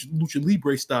paced lucha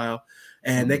libre style,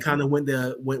 and they kind of went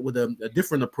with a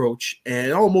different approach, and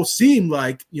it almost seemed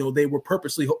like they were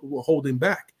purposely holding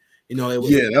back.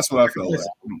 That's what I felt like.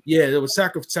 Yeah, it was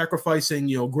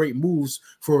sacrificing great moves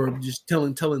for just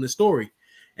telling the story,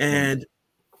 and.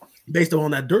 Based on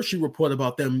that dirt sheet report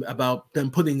about them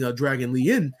putting Dragon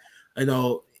Lee in,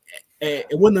 it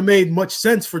wouldn't have made much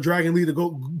sense for Dragon Lee to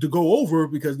go over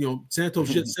because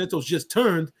Santos just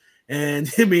turned, and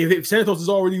I mean if Santos is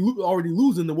already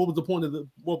losing, then what was the point of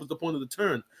the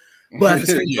turn? But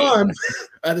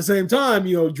at the same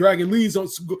time, Dragon Lee's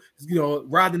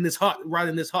riding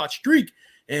this hot streak.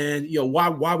 And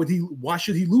why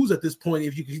should he lose at this point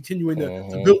if you're continuing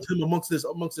to build him amongst this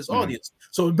audience?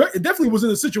 So it definitely was in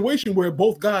a situation where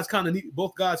both guys kind of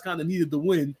needed the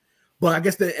win, but I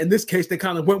guess in this case they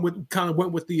kind of went with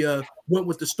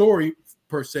the story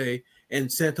per se. And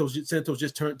Santos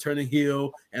just turning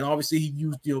heel, and obviously he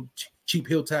used cheap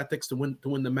heel tactics to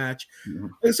win the match.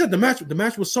 Like I said, the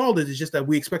match was solid. It's just that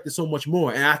we expected so much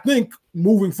more, and I think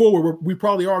moving forward we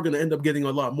probably are going to end up getting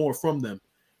a lot more from them.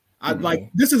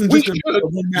 This isn't just a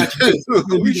one match.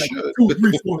 We should.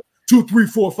 2, 3,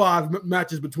 4, 5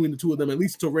 matches between the two of them, at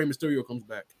least until Rey Mysterio comes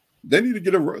back. They need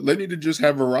to just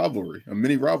have a rivalry, a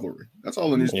mini rivalry. That's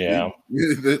all it needs to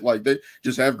be. They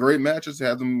just have great matches,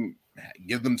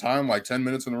 give them time, like 10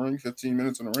 minutes in the ring, 15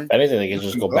 minutes in the ring. If anything, they can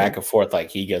just go back and forth.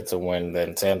 Like he gets a win,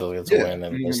 then Santos gets a win,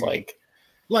 and just like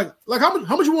how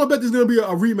much you want to bet there's going to be a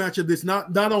rematch of this?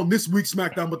 Not on this week's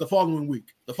SmackDown, but the following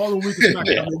week. The following week of SmackDown,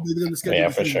 they're going to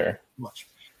schedule. For sure. Watch.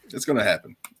 It's going to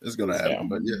happen.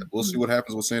 But we'll see what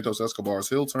happens with Santos Escobar's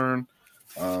heel turn.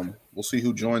 We'll see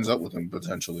who joins up with him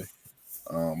potentially.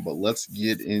 But let's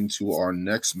get into our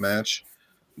next match.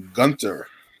 Gunther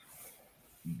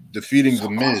defeating The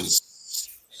Miz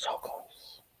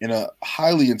in a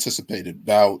highly anticipated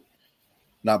bout.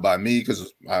 Not by me,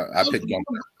 because I picked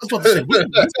Gunther. I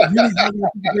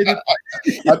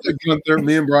picked Gunther.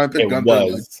 Me and Brian picked Gunther.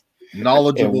 Like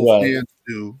knowledgeable fans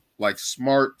do, like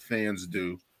smart fans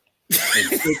do.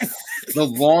 The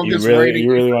longest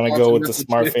you really want to go with the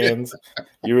smart fans?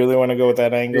 You really want to go with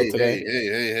that angle today?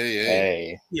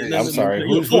 Hey. I'm sorry.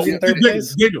 Who's in third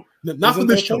place? Not for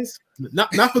this show.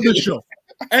 Not for this show.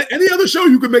 Any other show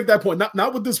you could make that point.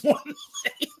 Not with this one.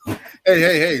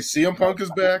 Hey. CM Punk is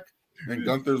back. And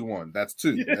Gunther's won. That's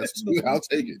 2. That's 2. I'll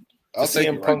take it.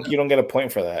 CM Punk, you don't get a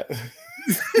point for that.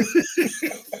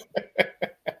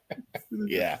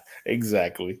 Yeah,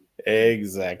 exactly.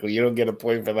 You don't get a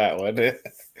point for that one.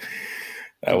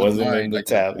 That wasn't in the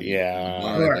tab. Yeah,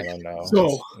 I don't know.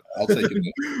 So I'll take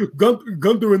it.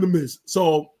 Gunther and The Miz.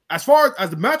 So as far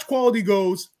as the match quality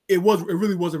goes, it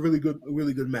really was a really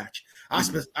good match. I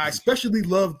especially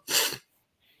loved.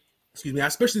 Excuse me. I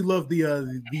especially love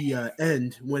the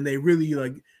end when they really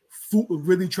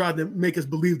really tried to make us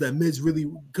believe that Miz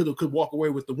really could walk away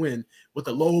with the win with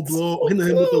the low blow, hitting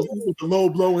him with the low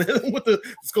blow, and with the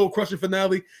skull crushing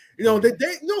finale. You know, they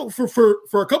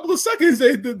for a couple of seconds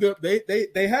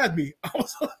they had me. I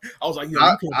was like,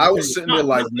 yeah, I was sitting there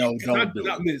like, no,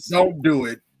 don't do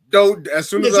it. Don't. As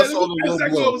soon as I saw the low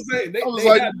blow, I was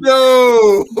like,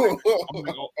 no.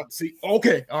 See,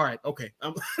 okay, all right, okay.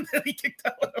 He kicked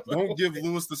out. Don't give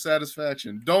Lewis the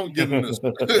satisfaction. Don't give him this.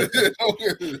 Don't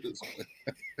give him this.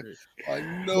 I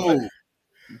know.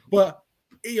 But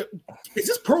is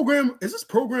this program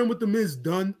with the Miz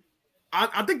done?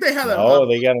 I think they had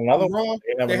they got another Raw.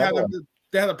 They had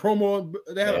a promo.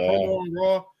 They had a promo on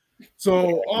Raw.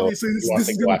 So obviously this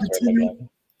is going to continue.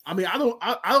 I mean,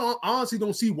 I honestly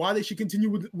don't see why they should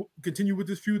continue with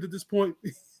this feud at this point.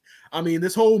 I mean,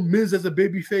 this whole Miz as a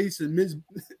babyface and Miz,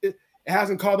 it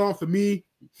hasn't caught on for me.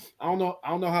 I don't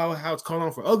know how it's caught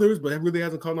on for others, but it really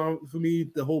hasn't caught on for me.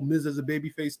 The whole Miz as a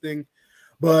babyface thing,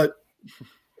 but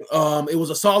it was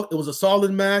a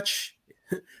solid match.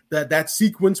 That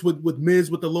sequence with Miz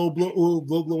with the low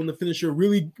blow and the finisher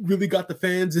really got the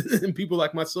fans and people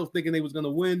like myself thinking they was going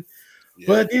to win. Yeah.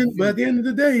 But at the end of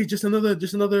the day, just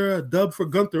another dub for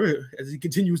Gunther as he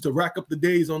continues to rack up the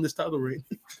days on this title reign.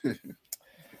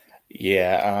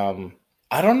 Yeah,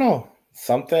 I don't know,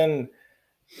 something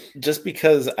just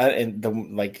because we've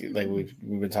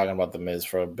been talking about the Miz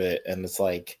for a bit, and it's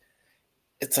like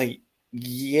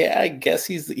yeah, I guess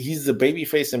he's the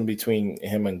babyface in between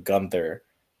him and Gunther,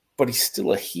 but he's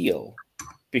still a heel.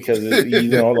 Because you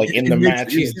know, like in the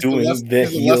match, he's doing the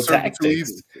heel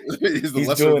tactics.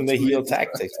 He's doing the heel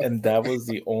tactics, and that was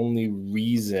the only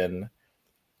reason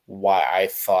why I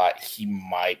thought he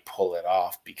might pull it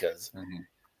off. Because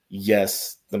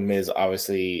yes, the Miz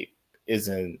obviously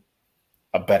isn't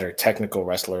a better technical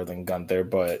wrestler than Gunther,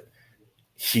 but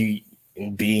he,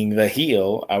 being the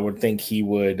heel, I would think he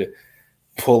would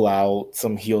pull out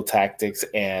some heel tactics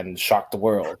and shock the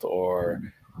world, or.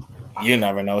 You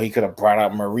never know. He could have brought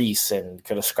out Maurice and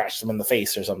could have scratched him in the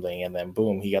face or something, and then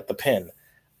boom, he got the pin.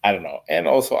 I don't know. And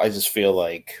also, I just feel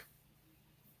like,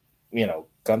 you know,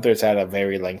 Gunther's had a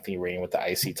very lengthy reign with the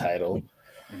IC title.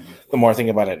 The more I think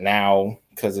about it now,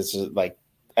 because it's just like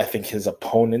I think his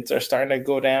opponents are starting to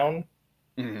go down.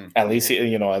 At least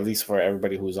for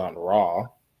everybody who's on Raw.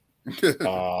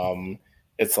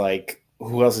 It's like,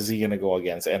 who else is he going to go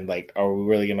against? And like, are we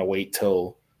really going to wait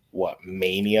till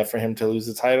Mania for him to lose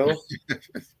the title?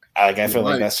 I feel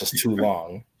like that's just too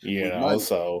long, you know.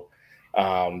 So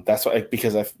that's why,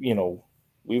 because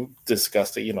we've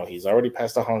discussed it. You know, he's already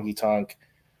passed the Honky Tonk.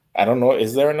 I don't know.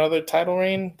 Is there another title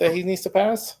reign that he needs to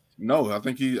pass? No, I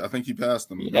think he passed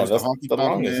them. Yeah, that's the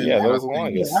longest. Yeah, that was the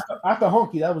longest. After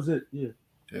Honky, that was it. Yeah.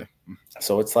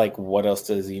 So it's like, what else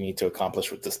does he need to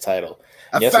accomplish with this title?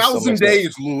 1,000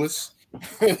 days, Lewis.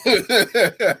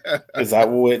 Is that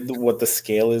what the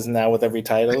scale is now with every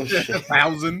title?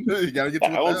 1,000. You gotta get to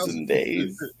 1,000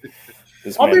 days.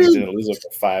 This man is gonna lose it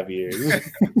for 5 years.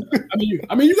 I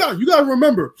mean, you gotta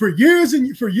remember, for years and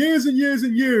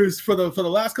years, for the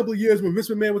last couple of years when Vince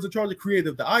McMahon was in charge of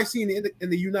creative, the IC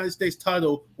and the United States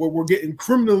title were getting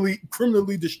criminally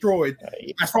destroyed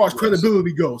as far as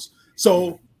credibility goes.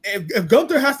 So if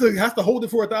Gunther has to hold it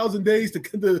for 1,000 days to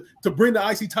bring the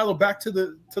IC title back to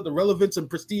the relevance and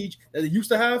prestige that it used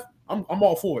to have, I'm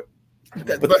all for it.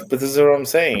 But this is what I'm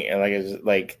saying,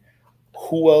 and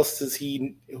who else is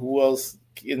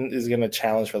going to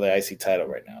challenge for the IC title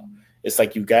right now? It's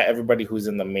like you got everybody who's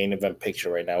in the main event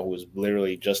picture right now, who's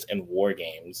literally just in War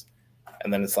Games,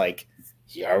 and then it's like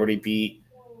he already beat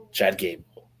Chad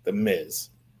Gable, The Miz,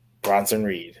 Bronson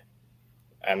Reed.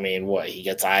 I mean, what, he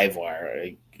gets Ivar?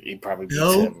 He probably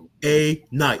beats him. A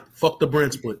night. Fuck the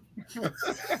brand split.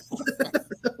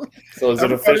 So is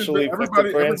it officially fuck the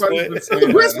brand split? The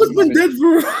brand split's been dead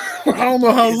for I don't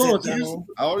know how long.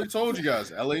 I already told you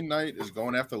guys. LA Knight is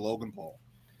going after Logan Paul.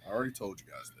 I already told you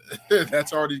guys that.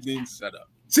 That's already being set up.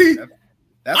 See,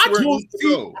 that's where it needs to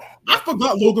go. I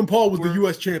forgot Logan Paul was the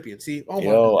U.S. champion. See,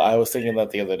 I was thinking that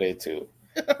the other day too.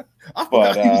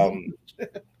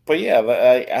 But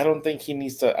yeah, I don't think he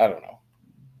needs to. I don't know.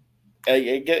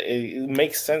 It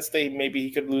makes sense that maybe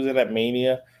he could lose it at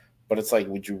Mania, but it's like,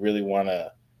 would you really want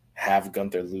to have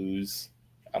Gunther lose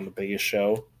on the biggest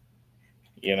show?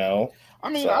 You know, I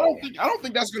mean, I don't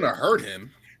think that's gonna hurt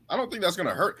him. I don't think that's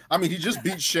gonna hurt. I mean, he just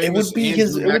beat Sheamus.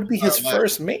 It would be his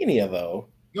first Mania, though.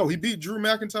 No, he beat Drew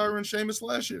McIntyre and Sheamus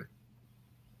last year.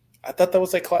 I thought that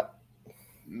was like. That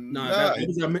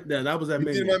was at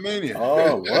Mania. Mania.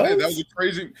 Oh, what? That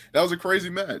was a crazy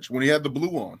match when he had the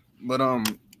blue on. But I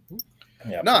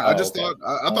just thought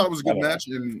it was a good match,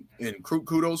 and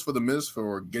kudos for the Miz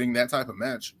for getting that type of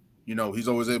match. You know, he's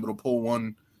always able to pull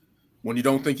one when you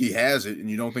don't think he has it and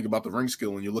you don't think about the ring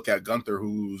skill, and you look at Gunther,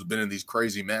 who's been in these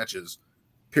crazy matches,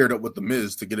 paired up with The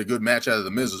Miz to get a good match out of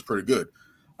The Miz is pretty good.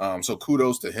 So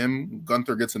kudos to him.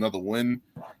 Gunther gets another win.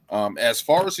 As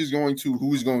far as who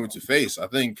he's going to face, I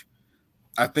think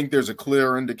there's a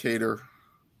clear indicator.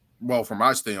 Well, from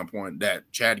my standpoint,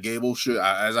 that Chad Gable should,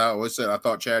 as I always said, I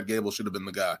thought Chad Gable should have been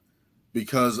the guy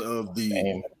because of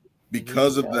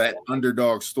that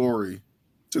underdog story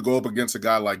to go up against a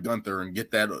guy like Gunther and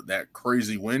get that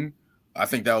crazy win. I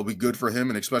think that would be good for him,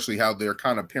 and especially how they're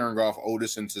kind of pairing off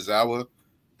Otis and Tozawa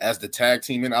as the tag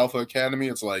team in Alpha Academy.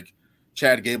 It's like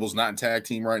Chad Gable's not in tag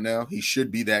team right now. He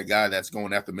should be that guy that's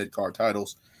going after mid-card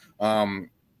titles. I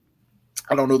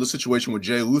don't know the situation with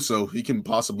Jay Uso. He can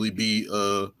possibly be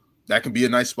that can be a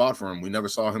nice spot for him. We never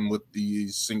saw him with the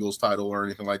singles title or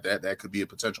anything like that. That could be a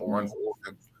potential run for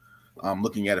him.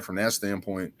 Looking at it from that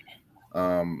standpoint.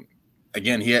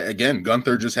 Again,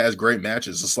 Gunther just has great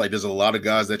matches. It's like there's a lot of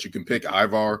guys that you can pick.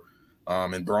 Ivar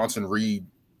and Bronson Reed,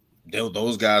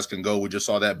 those guys can go. We just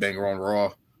saw that banger on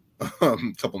Raw a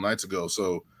couple nights ago.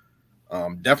 So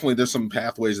definitely there's some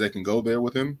pathways that can go there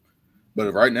with him.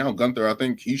 But right now, Gunther, I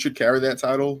think he should carry that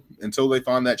title until they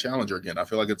find that challenger again. I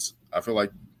feel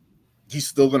like he's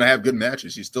still going to have good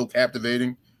matches. He's still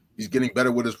captivating. He's getting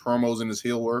better with his promos and his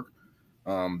heel work.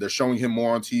 They're showing him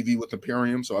more on TV with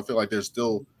Imperium. So I feel like there's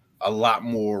still a lot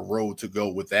more road to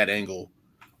go with that angle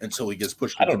until he gets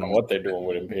pushed. I don't know what they're doing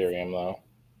with Imperium, though.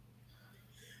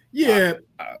 Yeah,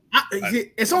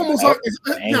 it's almost like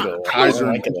Kaiser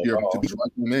and they're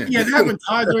having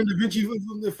Kaiser and Da Vinci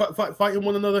fighting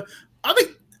one another. I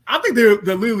think they're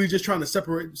literally just trying to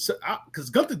separate because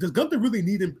does Gunther really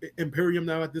need Imperium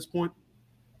now at this point?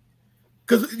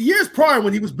 Because years prior,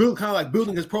 when he was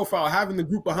building his profile, having the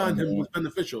group behind him was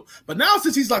beneficial. But now,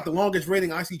 since he's like the longest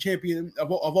reigning IC champion of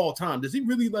all time, does he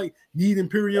really need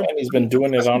Imperium? And he's been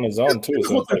doing it on his own too.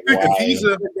 So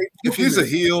if he's a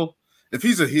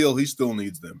heel, he still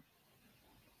needs them.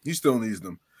 He still needs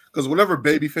them because whatever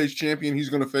babyface champion he's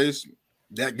going to face,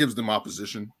 that gives them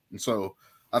opposition. And so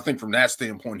I think from that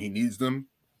standpoint, he needs them.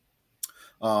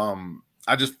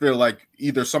 I just feel like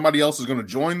either somebody else is going to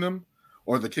join them,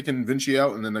 or they're kicking Vinci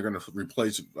out, and then they're going to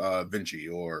replace Vinci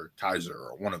or Kaiser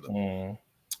or one of them.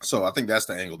 So I think that's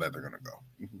the angle that they're going to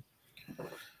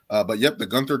go. But yep, the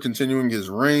Gunther continuing his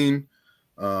reign,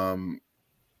 and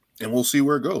we'll see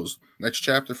where it goes. Next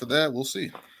chapter for that, we'll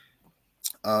see.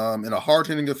 In a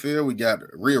hard-hitting affair, we got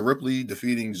Rhea Ripley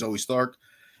defeating Zoe Stark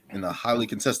in a highly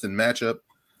contested matchup.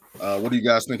 What do you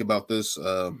guys think about this?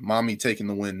 Mommy taking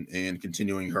the win and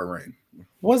continuing her reign.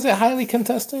 Was it highly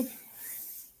contested?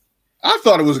 I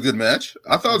thought it was a good match.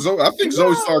 I think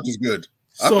Zoe Stark is good.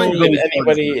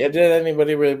 Did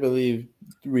anybody really believe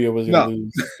Rhea was going to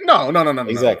lose? No.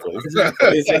 Exactly. It's a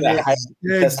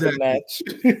highly match.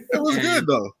 It was good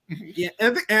though. Yeah,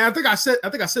 and I think I said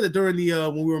it during the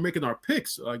when we were making our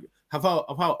picks, like how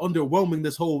underwhelming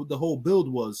the whole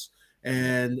build was.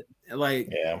 And and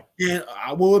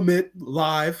I will admit,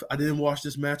 live, I didn't watch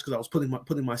this match because I was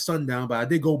putting my son down, but I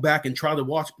did go back and try to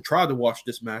watch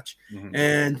this match,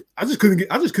 and I just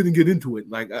couldn't get into it.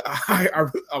 Like I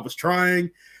was trying,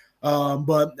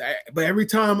 but every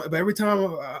time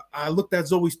I looked at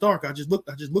Zoe Stark, I just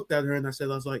looked at her and I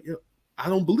was like, I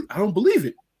don't believe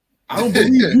it. I don't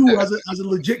believe you as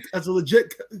a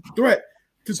legit threat.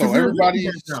 So everybody,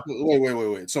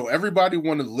 wait. So everybody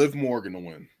wanted Liv Morgan to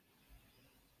win.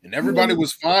 And everybody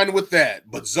was fine with that.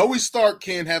 But Zoe Stark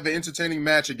can't have an entertaining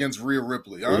match against Rhea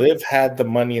Ripley. Huh? Liv had the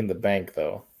money in the bank,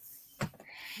 though.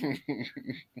 Come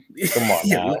on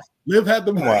now. Liv had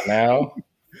the money. Come on now.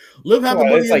 Liv had the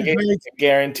money. It's like a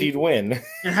guaranteed win.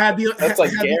 And That's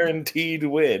like guaranteed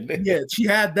win. Yeah, she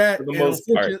had that. For the most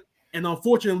part. And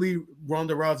unfortunately,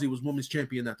 Ronda Rousey was women's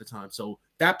champion at the time. So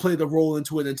that played a role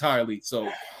into it entirely. So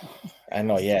I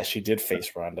know, yeah, she did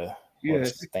face Ronda. Yeah.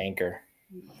 Stanker.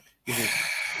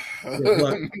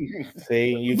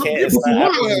 See, you can't. It's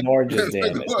not apples and oranges,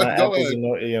 Dan. It's not apples and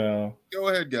oranges. Go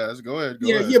ahead, guys. Go ahead.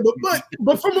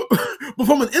 But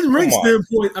from an in-ring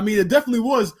standpoint, I mean, it definitely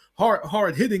was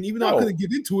hard hitting. Even though I couldn't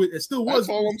get into it, it still was. That's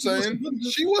all I'm saying.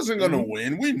 She wasn't going to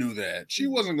win. We knew that she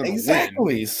wasn't going to win.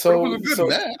 Exactly. So it was a good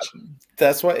match.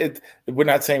 That's why we're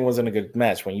not saying it wasn't a good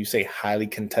match. When you say highly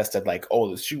contested, like,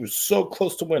 oh, she was so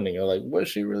close to winning, you're like, was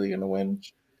she really going to win?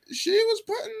 She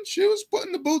was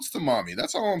putting the boots to mommy.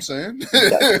 That's all I'm saying.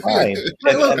 That's fine.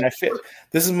 and I feel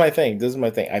this is my thing.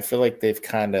 I feel like they've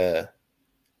kind of,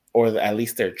 or at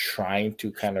least they're trying to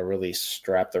kind of really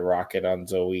strap the rocket on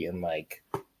Zoe and like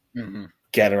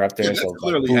get her up there. So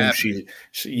like, boom, she.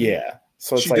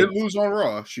 So it's she did lose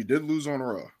on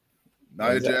Raw.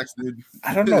 Nia Jax did.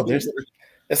 I don't know.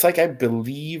 It's like I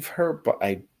believe her, but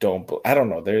I don't. I don't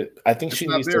know. I think she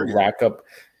needs to rack up.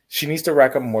 She needs to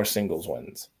rack up more singles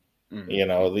wins. Mm-hmm. You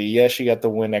know, she got the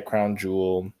win at Crown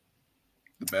Jewel,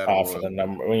 for the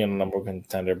number one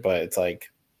contender, but it's like,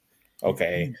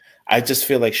 okay, mm-hmm. I just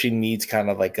feel like she needs kind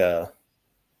of like at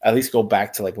least go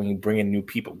back to like when you bring in new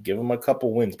people, give them a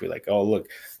couple wins, be like, oh look,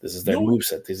 this is their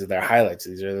moveset, these are their highlights,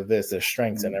 these are their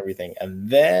strengths mm-hmm. and everything, and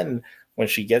then when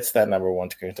she gets that number one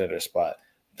contender spot,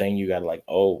 then you got like,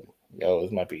 oh,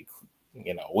 this might be,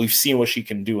 we've seen what she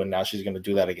can do, and now she's going to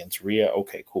do that against Rhea.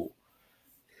 Okay, cool.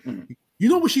 You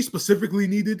know what she specifically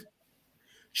needed?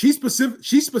 She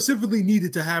specifically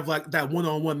needed to have like that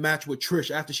one-on-one match with Trish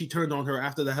after she turned on her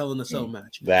after the Hell in a Cell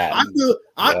match.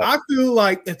 I feel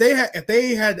like if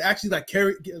they had actually like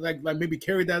carried maybe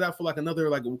carried that out for like another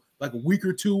like a week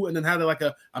or two, and then had like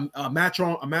a match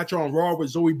on Raw where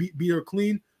Zoe beat her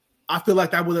clean, I feel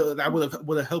like that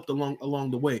would have helped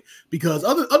along the way. Because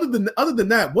other than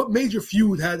that, what major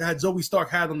feud had Zoe Stark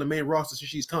had on the main roster since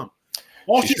she's come?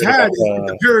 All she's had is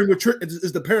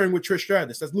the pairing with Trish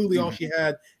Stratus. That's literally all she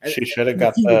had. She should have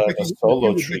got the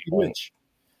solo treatment.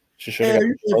 She should have got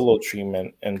the solo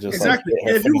treatment and just exactly. Like,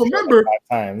 and if you remember,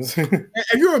 5 times.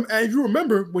 and you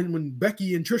remember when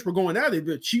Becky and Trish were going at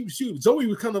it, Zoe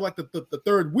was kind of like the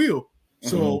third wheel.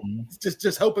 So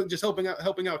just helping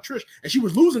out Trish, and she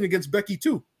was losing against Becky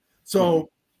too.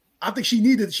 So I think she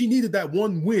needed that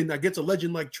one win against a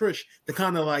legend like Trish to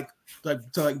kind of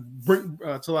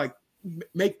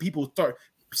make people start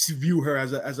to view her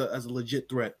as a legit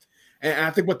threat. And I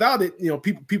think without it,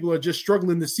 people are just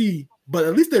struggling to see. But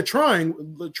at least they're trying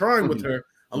with her,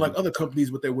 unlike other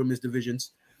companies with their women's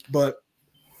divisions. But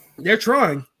they're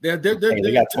trying. They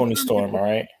got Toni Storm, all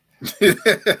right.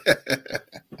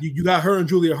 You got her and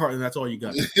Julia Hart, and that's all you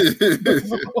got.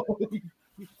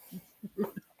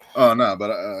 Oh no, but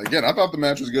again, I thought the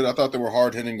match was good. I thought they were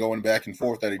hard hitting, going back and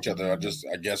forth at each other.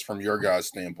 I guess from your guys'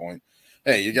 standpoint,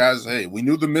 we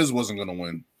knew the Miz wasn't going to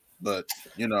win, but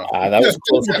that was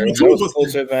closer. That was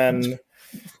closer than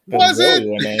was it?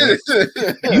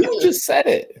 You just said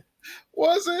it.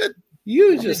 Was it?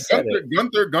 You just said it.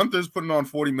 Gunther's putting on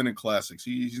 40-minute classics.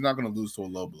 He's not going to lose to a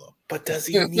low blow. But does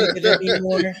he need it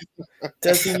anymore?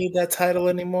 Does he need that title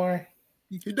anymore?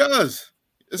 He does.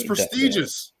 It's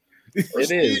prestigious.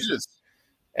 It is.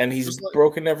 And he's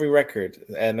broken every record.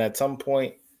 And at some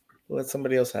point, let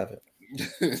somebody else have it.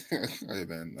 Hey,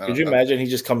 man, could you imagine? He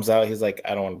just comes out. He's like,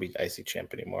 I don't want to be IC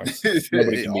champ anymore.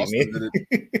 Nobody can beat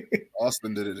me.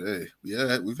 Austin did it. Hey,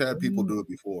 yeah, we've had people do it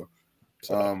before.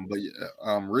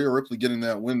 Rhea Ripley getting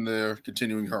that win there,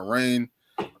 continuing her reign.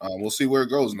 We'll see where it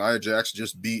goes. Nia Jax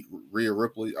just beat Rhea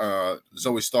Ripley,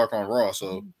 Zoe Stark on Raw,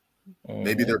 so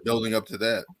maybe they're building up to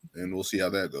that, and we'll see how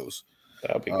that goes.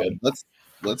 That'll be good.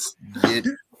 Let's get.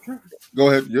 Go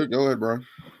ahead. Go ahead, Brian.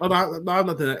 Oh, no,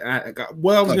 nothing.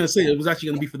 What I was going to say, it was actually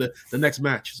going to be for the next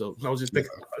match, so I was just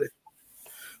thinking about it.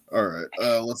 All right,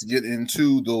 let's get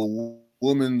into the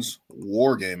women's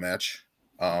War Game match.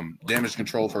 Damage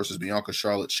Control versus Bianca,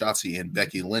 Charlotte, Shotzi, and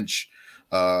Becky Lynch.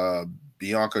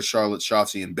 Bianca, Charlotte,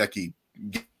 Shotzi, and Becky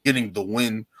getting the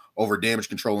win over Damage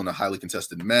Control in a highly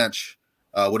contested match.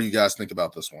 What do you guys think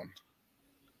about this one?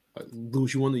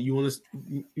 Louis, you want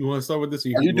to start with this?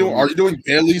 Are you doing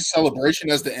Bayley's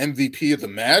celebration as the MVP of the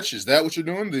match? Is that what you're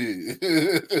doing?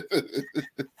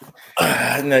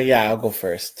 No, yeah, I'll go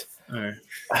first. All right.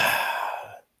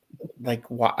 Like,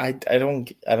 why? I don't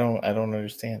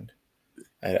understand.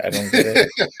 I don't get it.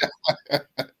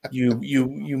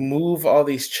 You move all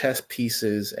these chess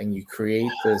pieces and you create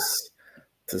this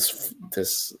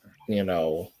this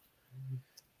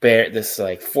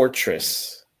like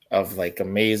fortress of like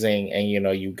amazing, and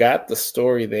you got the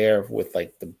story there with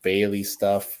like the Bayley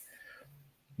stuff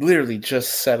literally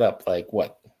just set up like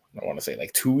what I want to say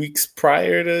like 2 weeks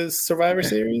prior to Survivor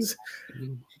Series,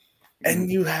 and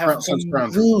you have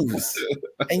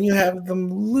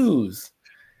them lose.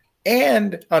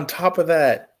 And on top of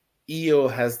that, Io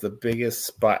has the biggest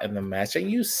spot in the match, and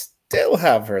you still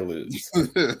have her lose.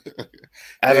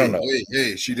 I don't know.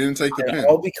 Hey, she didn't take the pin.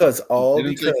 All because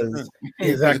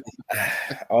exactly.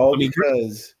 All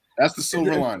because that's the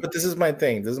silver lining. But this is my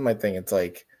thing. It's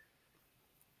like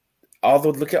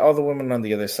look at all the women on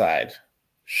the other side.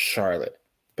 Charlotte,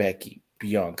 Becky,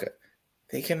 Bianca.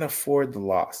 They can afford the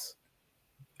loss.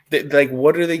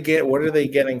 What are they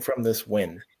getting from this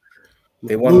win?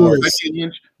 They want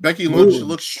Becky Lynch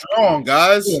looks strong,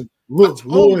 guys.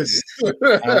 Lewis.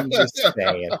 I'm just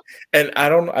saying, and I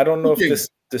don't know if this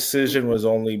decision was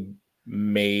only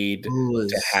made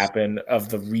to happen of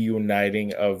the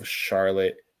reuniting of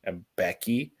Charlotte and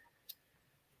Becky,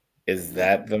 Is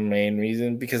that the main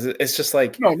reason? Because it's just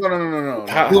like No.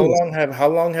 how long have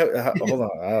hold on.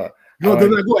 No,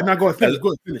 go ahead.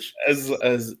 Finish.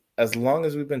 As long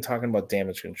as we've been talking about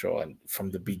damage control, and from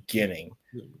the beginning,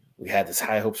 we had this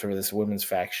high hopes for this women's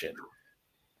faction.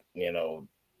 You know,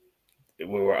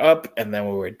 we were up and then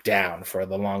we were down for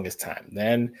the longest time.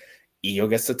 Then Io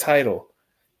gets the title.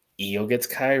 Io gets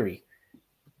Kairi.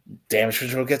 Damage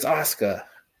control gets Asuka.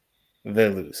 They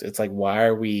lose. It's like, why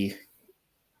are we?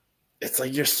 It's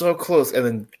like you're so close and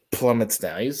then plummets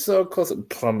down. You're so close and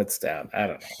plummets down. I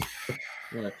don't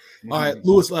know. All right,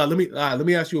 Lewis. Let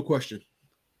me ask you a question.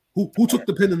 Who took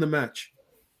the pin in the match?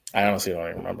 I honestly don't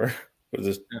even remember.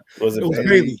 Was it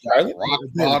Bayley? Rock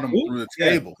bottom through the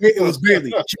table. It was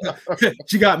Bayley.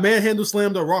 She got manhandle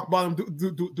slammed or rock bottom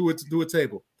through a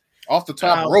table. Off the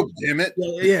top rope, damn it!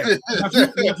 Yeah.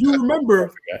 If you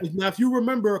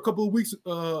remember, a couple of weeks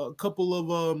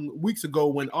ago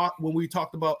when we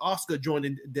talked about Asuka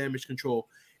joining Damage Control,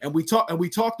 and we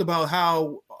talked about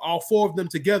how all four of them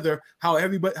together, how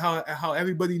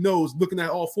everybody knows, looking at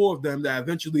all four of them, that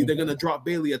eventually they're gonna drop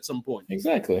Bayley at some point.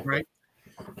 Exactly. Right.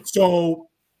 So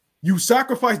you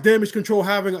sacrifice Damage Control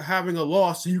having a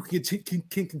loss so you can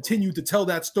continue to tell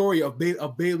that story of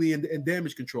Bayley and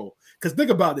Damage Control. Because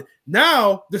think about it.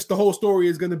 Now, the whole story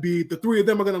is going to be the three of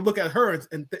them are going to look at her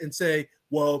and say,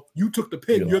 well, you took the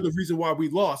pin. You're the reason why we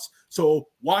lost. So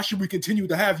why should we continue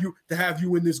to have you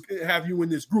in this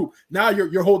group? Now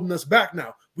you're holding us back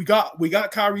now. We got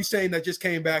Kairi Sane that just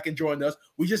came back and joined us.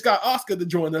 We just got Asuka to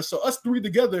join us. So us three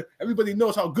together, everybody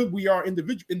knows how good we are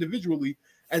individually.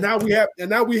 And now we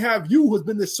have you, who's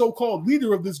been the so-called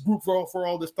leader of this group for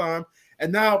all this time,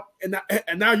 and now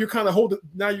you're kind of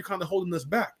holding us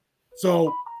back.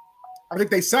 So I think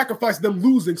they sacrificed them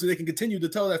losing so they can continue to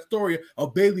tell that story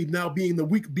of Bayley now being the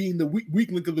weak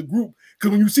link of the group.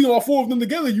 Because when you see all four of them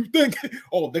together, you think,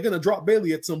 oh, they're gonna drop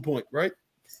Bayley at some point, right?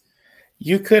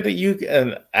 You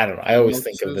and I don't know. I always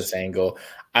think of this angle.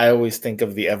 I always think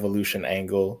of the evolution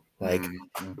angle. Like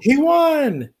he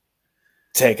won.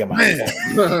 Take him out.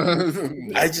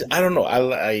 I don't know.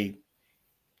 I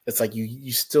it's like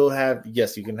you still have,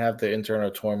 yes, you can have the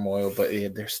internal turmoil, but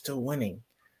they're still winning.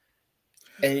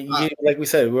 And like we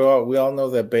said, we all know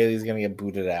that Bayley's gonna get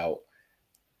booted out.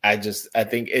 I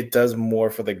think it does more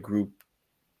for the group.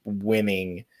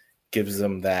 Winning gives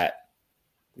them that,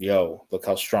 yo, look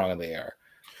how strong they are.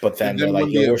 But then they're like,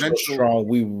 yo, we're so strong,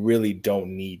 we really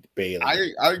don't need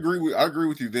Bayley. I agree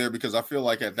with you there, because I feel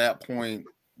like at that point,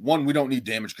 one, we don't need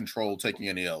Damage Control taking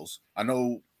any L's. I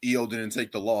know Io didn't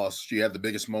take the loss. She had the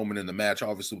biggest moment in the match,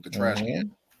 obviously, with the trash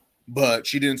can. But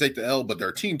she didn't take the L, but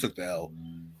their team took the L.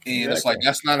 And It's like,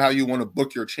 that's not how you want to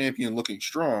book your champion looking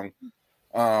strong.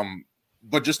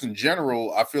 But just in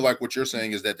general, I feel like what you're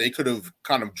saying is that they could have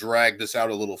kind of dragged this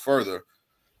out a little further,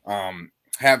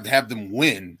 have them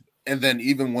win. And then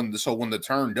even when the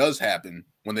turn does happen,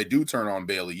 when they do turn on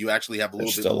Bayley, you actually have a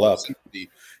little bit more sympathy.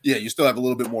 Yeah, you still have a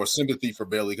little bit more sympathy for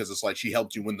Bayley, because it's like she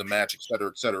helped you win the match, et cetera,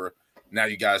 et cetera. Now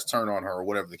you guys turn on her, or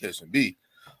whatever the case may be.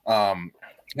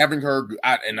 Having her,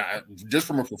 just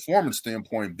from a performance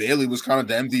standpoint, Bayley was kind of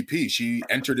the MVP. She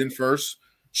entered in first.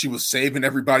 She was saving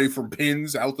everybody from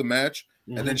pins out the match,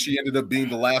 and then she ended up being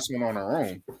the last one on her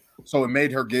own. So it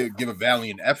made her give a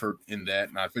valiant effort in that,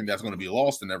 and I think that's going to be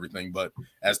lost and everything. But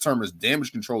as term as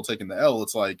Damage Control taking the L,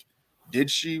 it's like,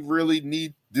 did they really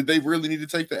need to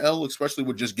take the L, especially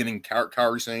with just getting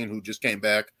Kairi Sane, who just came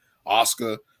back,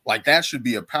 Asuka? Like, that should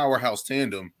be a powerhouse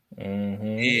tandem,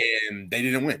 and they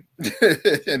didn't win.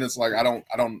 And it's like, I don't.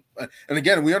 And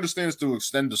again, we understand it's to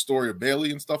extend the story of Bayley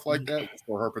and stuff like that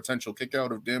for her potential kick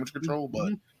out of Damage Control,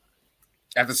 but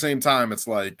at the same time, it's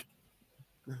like,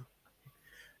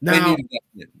 now,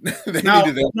 if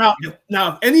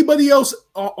anybody else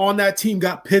on that team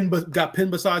got pinned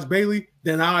besides Bayley,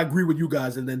 then I agree with you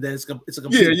guys, and then it's a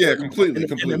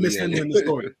completely mishandling the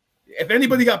story. If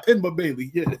anybody got pinned but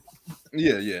Bayley,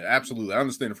 absolutely. I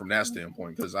understand it from that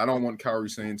standpoint, because I don't want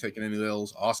Kairi Sane taking any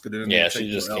L's. Asuka didn't. Yeah,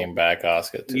 she just came back.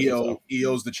 Asuka too.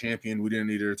 Io's the champion. We didn't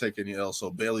need her to take any L,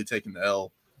 so Bayley taking the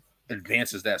L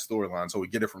advances that storyline, so we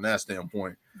get it from that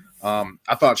standpoint.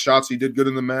 I thought Shotzi did good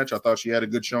in the match. I thought she had a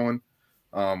good showing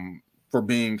for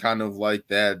being kind of like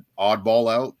that oddball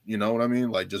out, you know what I mean?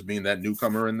 Like, just being that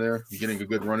newcomer in there, getting a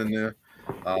good run in there.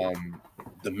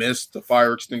 The mist, the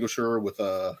fire extinguisher with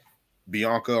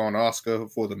Bianca on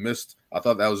Asuka for the mist. I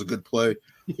thought that was a good play.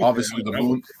 Obviously, the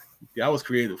moon. Yeah, I was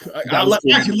creative. I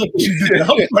actually looked what you did.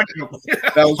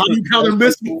 That was how you counter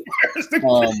mist.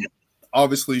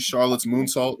 Obviously, Charlotte's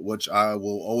moonsault, which I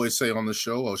will always say on the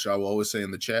show, which I will always say in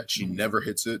the chat, she never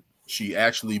hits it She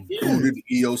actually booted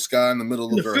Io Sky in the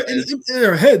middle of her head. In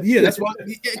her head, yeah. That's why.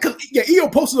 Io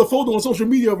posted a photo on social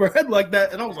media of her head like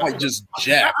that, and I was like, just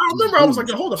jacked. I remember I was like,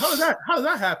 hold up, how did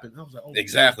that happen? I was like,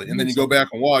 exactly. And then you go back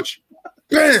and watch,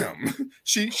 bam!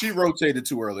 She rotated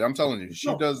too early. I'm telling you,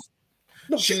 she does.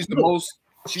 No, she's the most.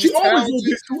 She always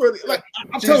rotates too early. Like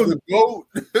I'm telling you,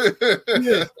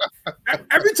 yeah.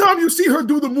 Every time you see her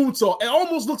do the moonsault, it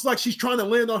almost looks like she's trying to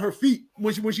land on her feet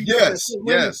when she yes.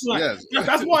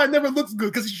 That's why it never looks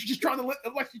good because she's trying to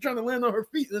land on her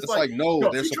feet. And it's like no,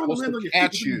 they're supposed to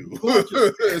catch you.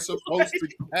 They're supposed to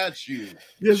catch you.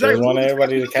 Yeah, she want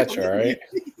everybody to catch her, right?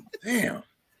 Damn,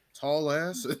 tall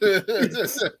ass.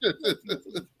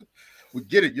 We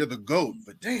get it, you're the GOAT,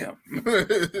 but damn,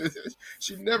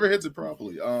 she never hits it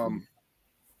properly. I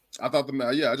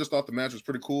just thought the match was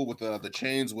pretty cool with the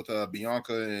chains with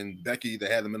Bianca and Becky. They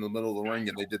had them in the middle of the ring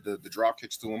and they did the drop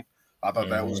kicks to them. I thought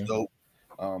that was dope.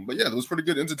 But yeah, it was a pretty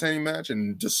good, entertaining match,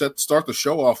 and just start the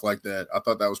show off like that. I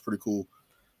thought that was pretty cool.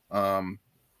 And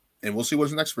we'll see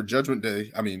what's next for Judgment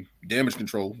Day. I mean, Damage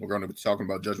Control. We're going to be talking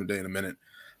about Judgment Day in a minute.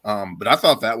 But I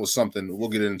thought that was something. We'll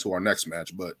get into our next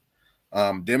match, but.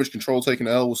 Damage Control taking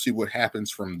L. We'll see what happens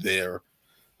from there.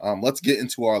 Let's get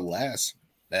into our last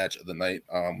match of the night.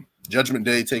 Judgment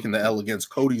Day taking the L against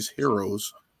Cody's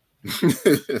Heroes.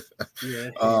 The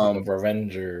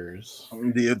Revengers.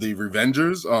 The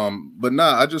Revengers. But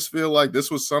I just feel like this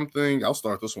was something. I'll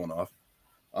start this one off.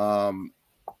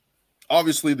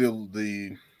 Obviously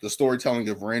the storytelling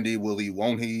of Randy, will he,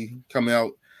 won't he, come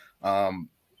out.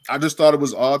 I just thought it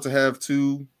was odd to have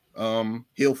two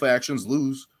heel factions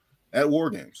lose at War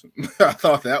Games. I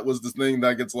thought that was the thing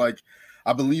that gets like,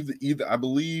 I believe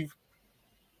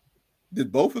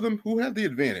did both of them, who had the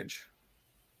advantage?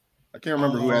 I can't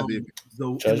remember who had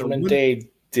the Judgment Day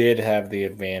did have the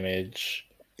advantage.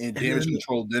 And Damage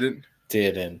Control didn't,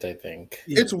 I think.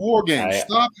 It's War Games.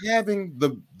 Stop having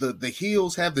the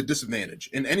heels have the disadvantage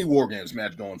in any War Games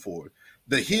match going forward.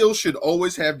 The heel should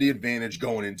always have the advantage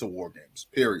going into War Games.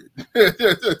 Period.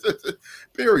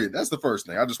 Period. That's the first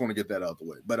thing. I just want to get that out the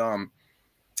way. But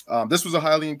this was a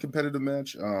highly competitive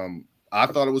match. I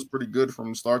thought it was pretty good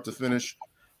from start to finish.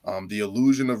 The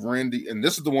illusion of Randy, and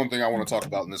this is the one thing I want to talk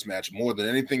about in this match more than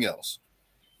anything else.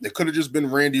 It could have just been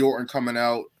Randy Orton coming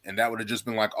out, and that would have just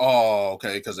been like, oh,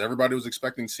 okay, because everybody was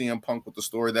expecting CM Punk with the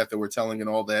story that they were telling and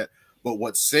all that. But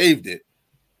what saved it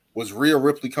was Rhea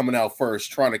Ripley coming out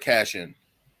first, trying to cash in.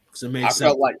 I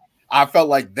felt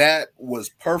like that was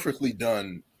perfectly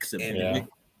done, and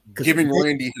giving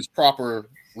Randy his proper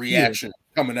reaction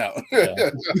coming out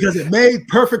because it made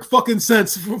perfect fucking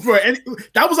sense for any.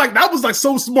 That was like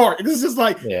so smart. It's just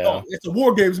like, oh, it's a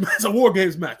War Games match. It's a War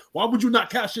Games match. Why would you not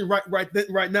cash in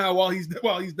right now while he's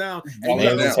down and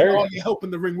you're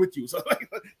helping the ring with you? So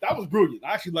that was brilliant.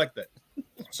 I actually like that.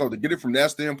 So to get it from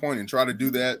that standpoint and try to do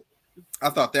that, I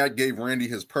thought that gave Randy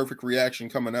his perfect reaction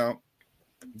coming out.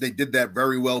 They did that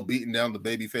very well, beating down the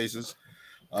baby faces.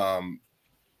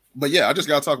 But yeah, I just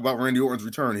got to talk about Randy Orton's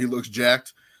return. He looks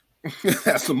jacked.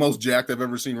 That's the most jacked I've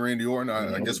ever seen Randy Orton.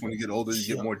 I guess when you get older,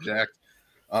 you get more jacked.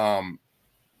 I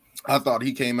thought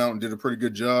he came out and did a pretty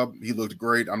good job. He looked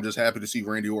great. I'm just happy to see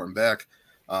Randy Orton back.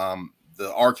 The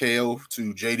RKO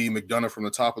to JD McDonough from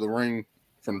the top of the ring,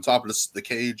 from the top of the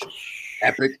cage.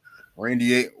 Epic.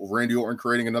 Randy Orton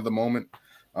creating another moment.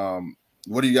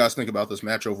 What do you guys think about this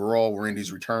match overall,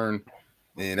 Randy's return,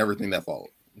 and everything that followed?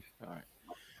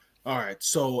 All right.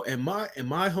 So, in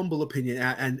my humble opinion,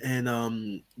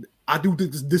 and I do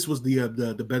think this was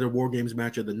the better War Games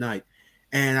match of the night.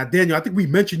 And Daniel, I think we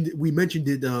mentioned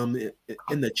it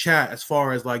in the chat as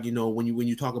far as like, you know, when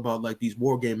you talk about like these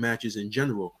War Game matches in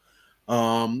general.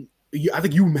 I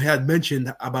think you had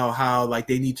mentioned about how like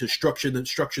they need to structure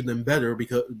them better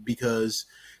because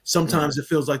sometimes it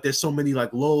feels like there's so many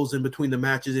like lulls in between the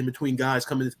matches, in between guys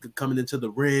coming into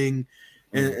the ring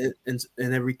and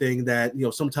everything that, you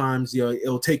know, sometimes, you know,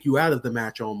 it'll take you out of the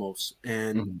match almost.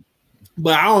 And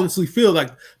but I honestly feel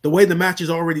like the way the match is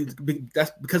already,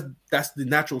 that's because that's the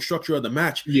natural structure of the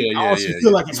match. I honestly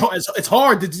feel like it's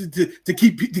hard to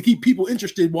keep people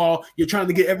interested while you're trying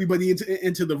to get everybody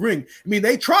into the ring. I mean,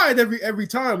 they try it every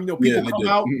time. You know, people come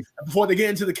out before they get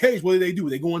into the cage. What do?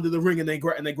 They go into the ring and they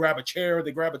grab a chair,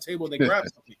 they grab a table, and they grab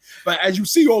something. But as you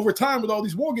see over time with all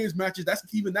these War Games matches, that's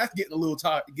getting a little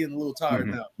tired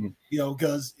now. You know,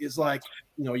 because it's like,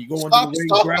 you know, you go into the ring,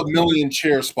 stop a million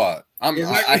chair spot.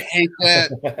 I hate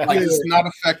that. Like it's not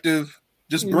effective.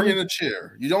 Just bring in a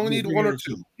chair. You only need one or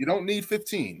two. You don't need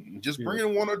 15. Just bring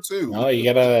in one or two. No,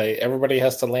 everybody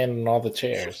has to land on all the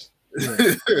chairs.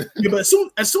 Yeah, but as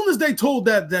soon as they told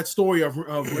that story of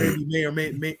Randy may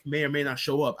or may not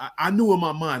show up, I knew in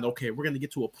my mind, okay, we're gonna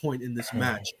get to a point in this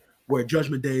match where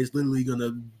Judgment Day is literally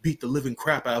gonna beat the living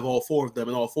crap out of all four of them,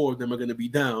 and all four of them are gonna be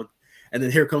down. And then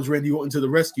here comes Randy Orton to the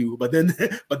rescue. But then,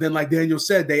 like Daniel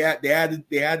said, they added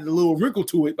a little wrinkle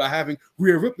to it by having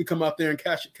Rhea Ripley come out there and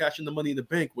cash in the Money in the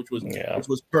Bank, which was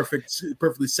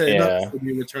perfectly setting up for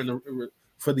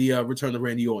the return of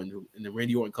Randy Orton. And then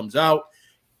Randy Orton comes out.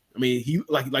 I mean, he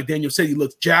like Daniel said, he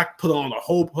looks jacked, put on a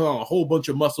whole bunch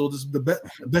of muscle. This is the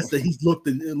best that he's looked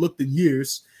in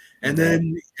years. And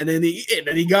then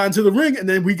he got into the ring, and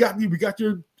then we got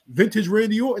your vintage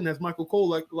Randy Orton, as Michael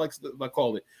Cole likes to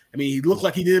call it. I mean, he looked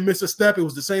like he didn't miss a step. It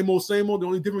was the same old. The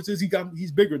only difference is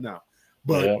he's bigger now.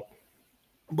 But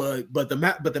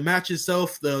the match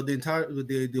itself,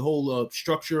 the whole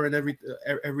structure and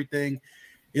everything,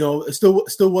 you know, it still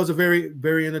was a very,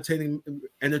 very entertaining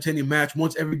match.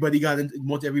 Once everybody got into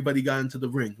the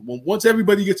ring. Once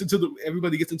everybody gets into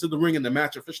the ring and the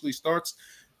match officially starts.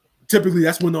 Typically,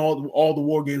 that's when all the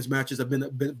War Games matches have been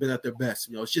at their best.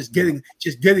 You know, it's just getting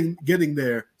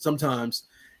there. Sometimes,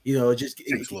 you know, it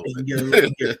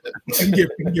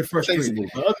can get frustrating.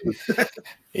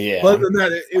 Yeah. But other than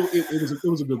that,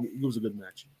 it was a good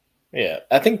match. Yeah,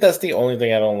 I think that's the only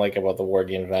thing I don't like about the War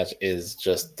Games match is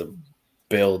just the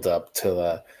build up to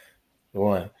the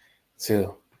 1,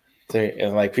 2, 3,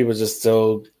 and like people just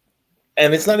still.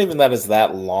 And it's not even that it's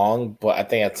that long, but I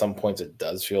think at some points it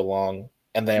does feel long.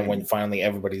 And then when finally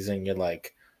everybody's in, you're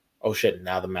like, oh shit,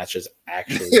 now the match is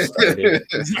actually started.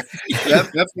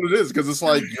 That's what it is, because it's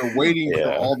like you're waiting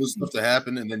for all this stuff to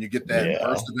happen, and then you get that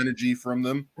burst of energy from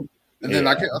them. And then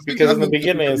I think because in the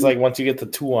beginning, it's like once you get the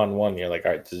 2-on-1, you're like,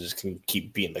 all right, just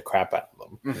keep beating the crap out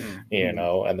of them, you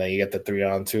know. And then you get the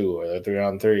 3-on-2 or the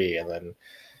 3-on-3, and then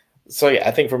so yeah,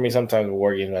 I think for me sometimes with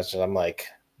War Games matches, I'm like,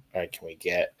 all right, can we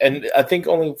get? And I think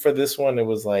only for this one, it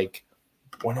was like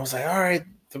when I was like, all right.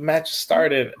 The match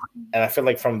started, and I feel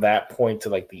like from that point to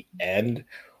like the end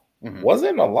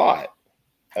wasn't a lot.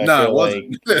 No, it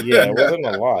wasn't. It wasn't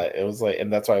a lot. It was like,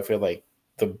 and that's why I feel like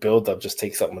the build up just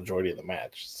takes up majority of the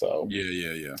match. So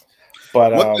yeah.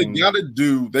 But what they gotta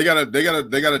do, they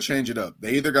gotta change it up.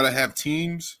 They either gotta have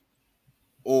teams,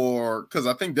 or because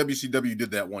I think WCW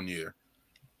did that one year.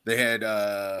 They had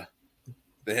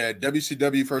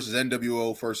WCW versus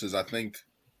NWO versus I think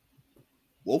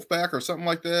Wolfpack or something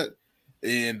like that.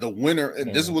 And the winner,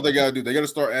 and this is what they got to do. They got to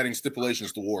start adding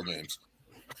stipulations to War Games.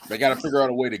 They got to figure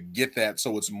out a way to get that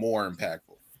so it's more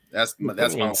impactful. That's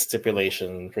my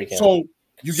stipulation. So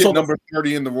you get number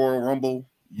 30 in the Royal Rumble.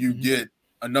 You get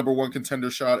a number 1 contender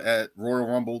shot at Royal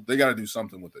Rumble. They got to do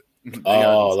something with it.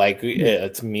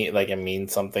 It's like it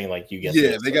means something. Like you get.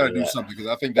 Yeah, they got to do something,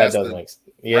 because I think that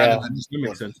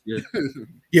makes sense.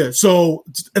 Yeah. So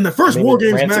in the first War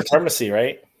Games match, supremacy,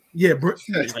 right? Yeah,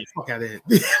 like, fuck out of here.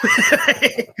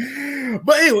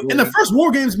 But anyway, in the first War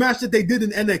Games match that they did in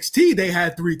NXT, they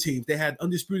had 3 teams. They had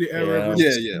Undisputed Era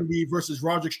versus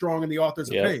Roderick Strong and the Authors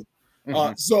of Pain.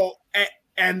 So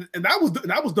and that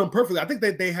was done perfectly. I think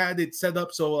they had it set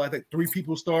up so I think 3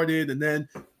 people started, and then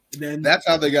that's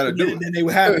how they got to do it. And then they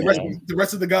would have the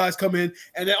rest of the guys come in,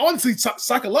 and then honestly,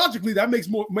 psychologically, that makes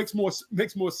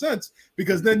more sense,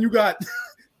 because then you got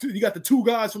the 2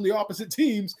 guys from the opposite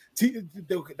teams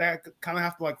that kind of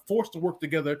have to like force to work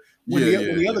together when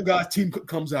the other guy's team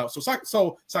comes out.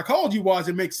 So psychology wise,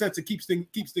 it makes sense. It keeps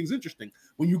things interesting.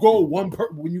 When you go in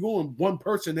one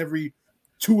person every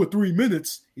 2 or 3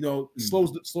 minutes, you know,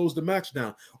 slows the match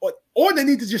down. Or they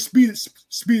need to just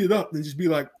speed it up and just be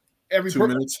like every 2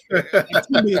 minutes, 2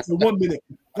 minutes or 1 minute.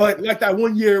 Like that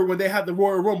one year when they had the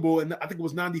Royal Rumble, and I think it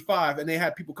was 95, and they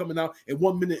had people coming out in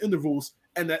 1 minute intervals,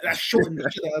 and that shortened the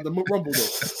shit out of the Rumble.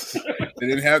 They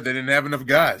didn't have enough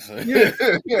guys. Yeah.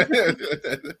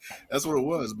 That's what it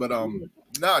was. But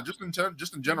just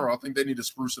in general, I think they need to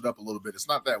spruce it up a little bit. It's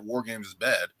not that War Games is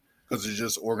bad, because it's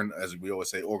just as we always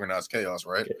say, organized chaos,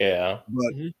 right? Yeah.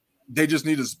 But they just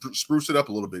need to spruce it up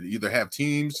a little bit. Either have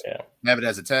teams, have it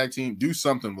as a tag team, do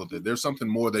something with it. There's something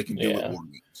more they can do with War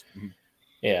Games.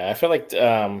 Yeah, I feel like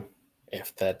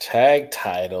if the tag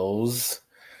titles,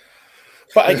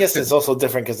 but I guess it's also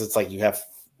different because it's like you have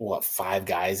 5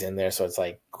 guys in there, so it's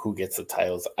like who gets the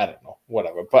titles? I don't know,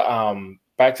 whatever. But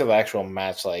back to the actual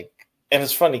match, like, and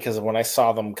it's funny because when I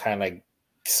saw them kind of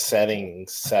setting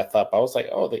Seth up, I was like,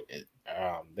 oh,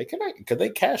 could they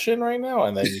cash in right now?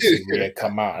 And then you see Rhea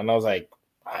come out, and I was like,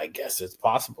 I guess it's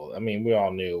possible. I mean, we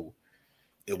all knew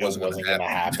it wasn't going to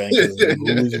happen because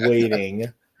who's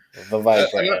waiting? The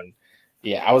Viper. And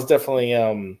yeah, I was definitely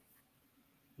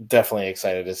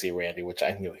excited to see Randy, which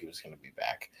I knew he was going to be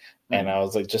back. And I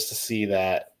was like, just to see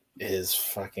that his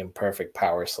fucking perfect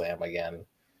power slam again.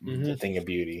 Mhm. The thing of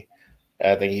beauty.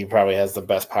 I think he probably has the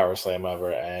best power slam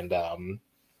ever. And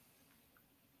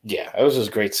yeah, it was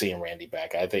just great seeing Randy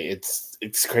back. I think it's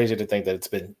crazy to think that it's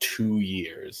been 2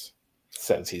 years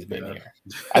since he's been here.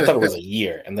 I thought it was a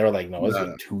year, and they were like, "No, it's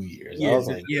been 2 years." I was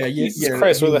like, "Jesus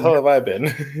Christ, where the hell have I been?"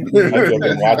 I've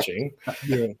been watching,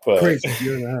 but crazy.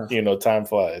 Time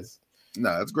flies.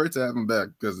 No, it's great to have him back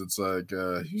because it's like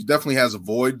he definitely has a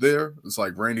void there. It's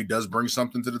like Randy does bring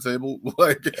something to the table,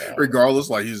 regardless.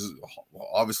 Like he's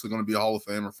obviously going to be a Hall of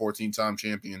Famer, 14-time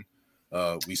champion.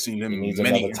 We've seen him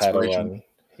many title run.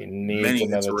 He needs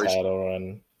another title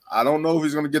run. I don't know if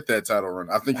he's going to get that title run.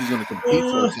 I think he's going to compete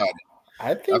for a title.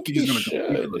 I think he's going to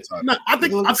compete for a title. No, I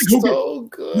think he'll so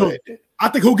get good. No, I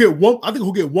think he'll get one. I think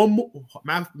he'll get one more.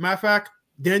 Matter of fact,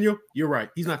 Daniel, you're right.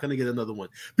 He's not going to get another one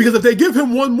because if they give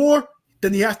him one more,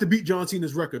 then he has to beat John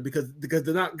Cena's record because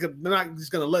they're not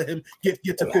just going to let him get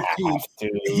to 15.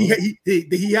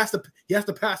 He has to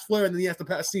pass Flair and then he has to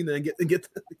pass Cena and get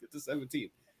to 17.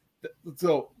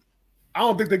 So I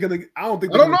don't think they're gonna. I don't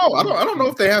know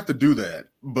if they have to do that,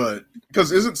 but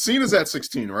because isn't Cena's at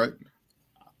 16, right?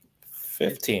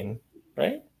 15,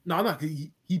 right? No,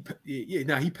 he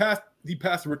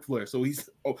passed Ric Flair, so he's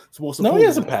supposed to. No, he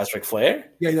hasn't passed Ric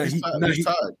Flair. Yeah, he's tied.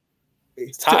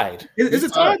 He's tied. Is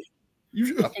it tied?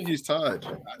 I think he's tied.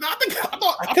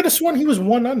 I could have sworn he was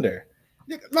one under.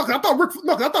 Look, I thought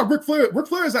Ric Flair. Ric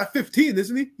Flair is at 15,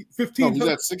 isn't he? 15. No, he's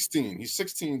at 16. He's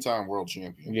 16-time world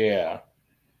champion. Yeah.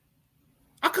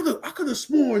 I could have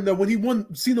sworn that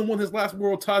when Cena won his last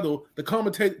world title, the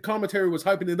commentary was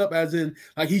hyping it up as in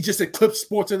like he just eclipsed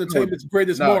sports entertainment's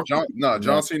greatest mark.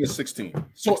 John Cena's 16.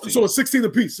 So it's 16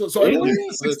 apiece. So really?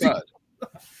 16.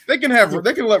 They can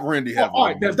let Randy have. All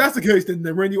right, if that's the case, then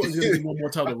Randy will get one more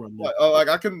title run.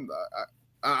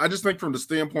 I just think from the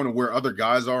standpoint of where other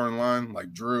guys are in line,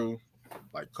 like Drew,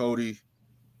 like Cody,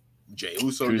 Jey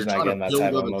Uso, Drew's you're trying to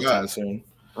build other guys. Soon.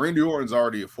 Randy Orton's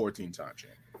already a 14-time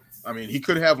champion. I mean, he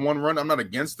could have one run. I'm not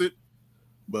against it,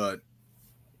 but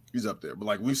he's up there. But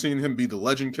like we've seen him be the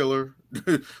legend killer,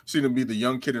 seen him be the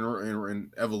young kid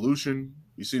in Evolution.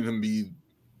 We've seen him be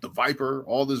the Viper.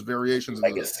 All these variations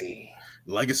of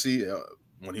legacy.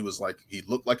 When he was like, he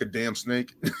looked like a damn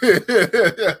snake with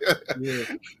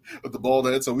the bald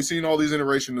head. So we've seen all these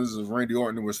iterations of Randy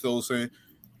Orton, and we're still saying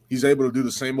he's able to do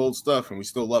the same old stuff, and we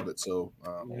still love it. So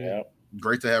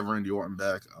great to have Randy Orton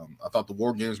back. I thought the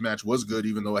War Games match was good,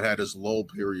 even though it had its lull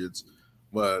periods.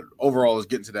 But overall, it's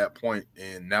getting to that point,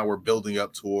 and now we're building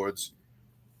up towards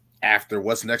after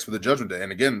what's next for the Judgment Day.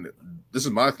 And again, this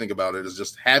is my thing about it, is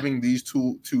just having these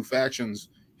two factions,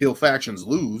 heel factions,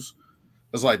 lose.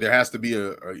 It's like there has to be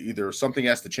either something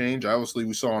has to change. Obviously,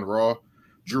 we saw on Raw,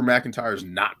 Drew McIntyre's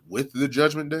not with the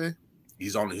Judgment Day.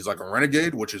 He's like a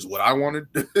renegade, which is what I wanted.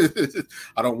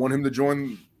 I don't want him to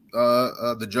join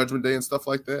the Judgment Day and stuff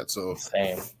like that. So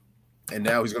same. And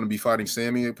now he's going to be fighting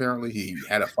Sammy. Apparently, he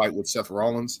had a fight with Seth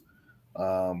Rollins.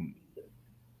 And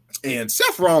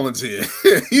Seth Rollins here,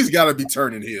 he's got to be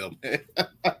turning heel.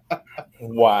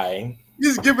 Why?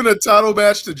 He's giving a title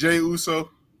match to Jey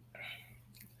Uso.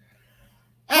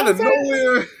 Out of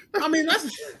nowhere.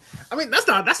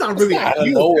 That's not really out of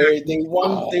nowhere. They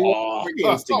won 3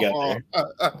 games together.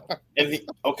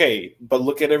 But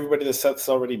look at everybody that Seth's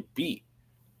already beat.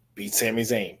 Beat Sami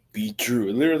Zayn, beat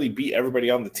Drew, literally beat everybody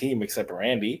on the team except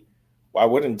Randy. Why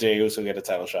wouldn't Jey Uso get a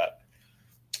title shot?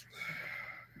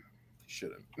 He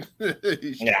shouldn't.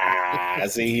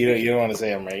 See, you don't want to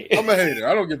say I'm right. I'm a hater.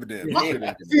 I don't give a damn.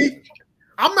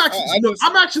 I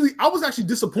was actually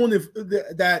disappointed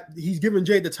that he's giving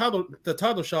Jey the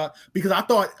title shot because I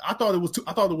thought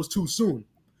it was too soon.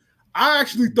 I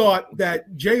actually thought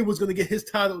that Jey was going to get his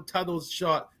title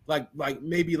shot like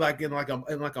maybe like in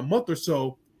a month or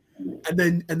so, and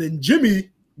then Jimmy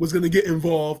was going to get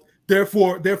involved.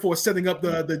 Therefore setting up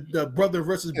the brother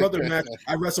versus brother match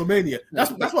at WrestleMania.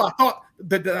 That's what I thought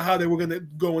that how they were going to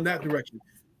go in that direction.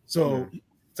 So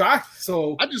I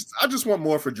just want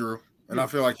more for Drew. And I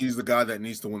feel like he's the guy that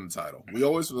needs to win the title. We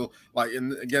always feel like,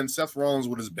 and again, Seth Rollins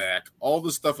with his back, all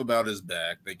the stuff about his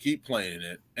back, they keep playing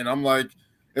it. And I'm like,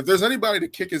 if there's anybody to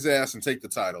kick his ass and take the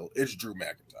title, it's Drew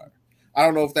McIntyre. I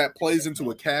don't know if that plays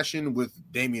into a cash-in with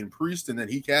Damian Priest, and then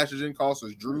he cashes in, costs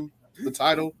Drew the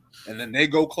title, and then they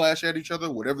go clash at each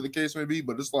other, whatever the case may be.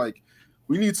 But it's like,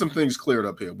 we need some things cleared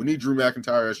up here. We need Drew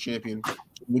McIntyre as champion.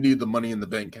 We need the Money in the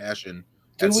Bank cash-in.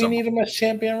 Do we need him as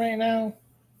champion right now?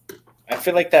 I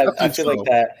feel like that. I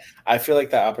feel like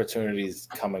that opportunity's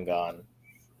come and gone.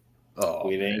 Oh,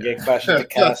 we didn't get Clash at the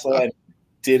Castle and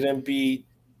didn't beat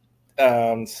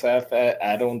Seth.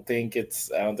 I don't think it's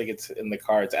in the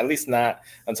cards. At least not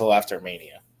until after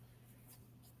Mania.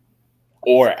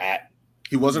 or at.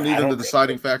 He wasn't even the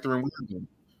deciding factor in War Games.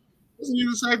 Wasn't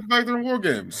even the deciding factor in War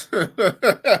Games.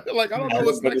 Like I don't know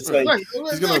what's next.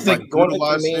 He's gonna like going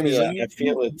into Mania. I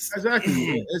feel it's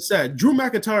exactly. It's sad. Drew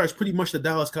McIntyre is pretty much the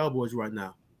Dallas Cowboys right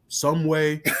now. Some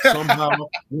way, somehow,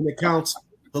 when it counts,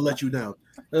 he'll let you down.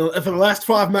 And for the last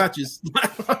 5 matches.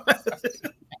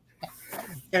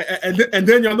 And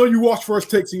then y'all know you watch First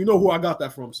Takes and you know who I got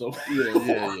that from. So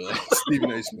yeah.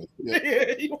 Stephen A. Smith.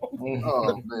 Yeah.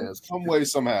 Oh man, some way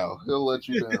somehow he'll let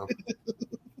you down.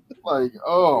 Like,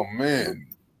 oh man,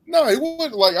 no, it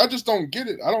would like I just don't get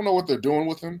it. I don't know what they're doing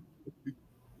with him,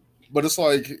 but it's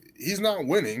like he's not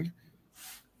winning.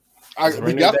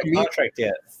 We got the contract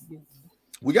yet.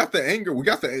 We got the anger. We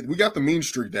got the mean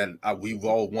streak that we've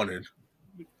all wanted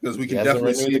because we can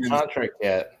definitely see the contract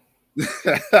yet.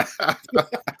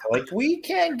 Like we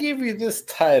can't give you this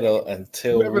title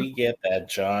until we get that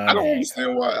John. I don't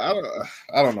understand why. I don't know.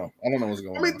 I don't know what's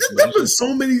going on. I mean, there's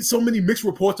been so many mixed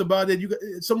reports about it.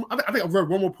 I think I've read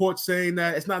one report saying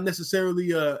that it's not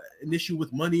necessarily an issue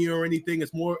with money or anything.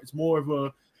 It's more of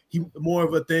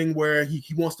a thing where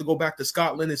he wants to go back to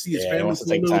Scotland and see his family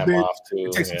for a little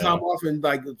bit. Take some time off and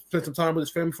like spend some time with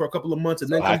his family for a couple of months and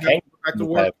then come back to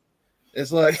work.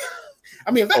 It's like.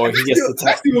 I mean, or he gets the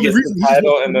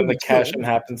title and then the cash-in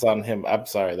happens on him. I'm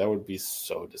sorry, that would be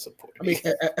so disappointing. I mean,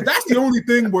 that's the only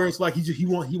thing where it's like he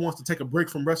wants to take a break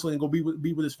from wrestling and go be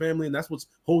with his family, and that's what's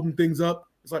holding things up.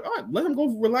 It's like, all right, let him go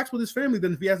relax with his family.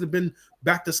 Then if he hasn't been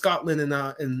back to Scotland in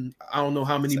I don't know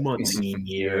how many months, 17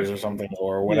 years or something,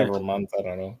 or whatever month, I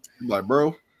don't know. Like,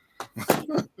 bro.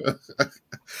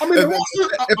 I mean,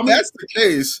 if that's the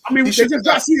case, I mean,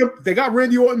 they got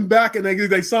Randy Orton back, and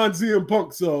they signed CM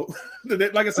Punk. So,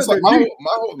 like I said, like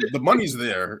the money's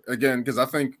there again because I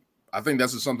think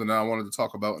that's just something that I wanted to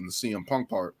talk about in the CM Punk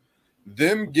part.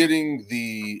 Them getting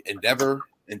the Endeavor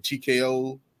and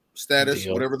TKO status,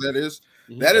 whatever that is,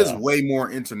 that is way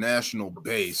more international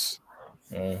base,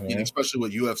 especially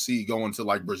with UFC going to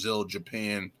like Brazil,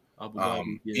 Japan.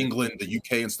 England, the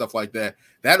UK, and stuff like that.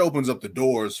 That opens up the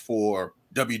doors for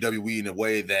WWE in a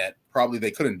way that probably they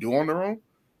couldn't do on their own.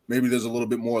 Maybe there's a little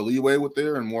bit more leeway with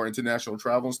there and more international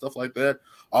travel and stuff like that.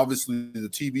 Obviously, the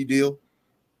TV deal.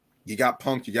 You got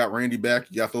Punk, you got Randy back,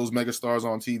 you got those megastars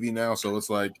on TV now. So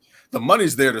it's like the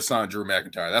money's there to sign Drew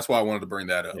McIntyre. That's why I wanted to bring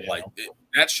that up. Yeah. Like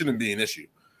that shouldn't be an issue.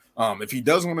 If he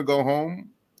does want to go home,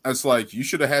 it's like you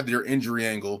should have had your injury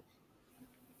angle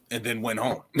and then went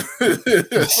home.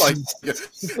 It's like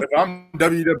if I'm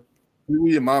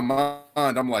WWE in my mind,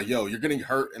 I'm like, yo, you're getting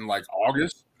hurt in like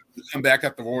August. You come back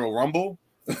at the Royal Rumble.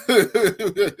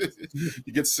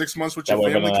 You get 6 months with your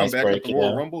family, come back at the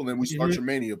Royal Rumble, and then we start your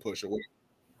Mania push.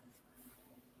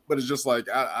 But it's just like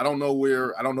I don't know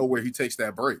where he takes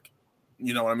that break.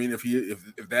 You know what I mean? If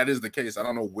that is the case, I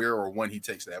don't know where or when he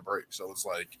takes that break. So it's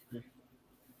like.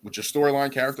 With your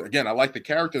storyline character, again, I like the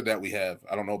character that we have.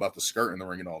 I don't know about the skirt in the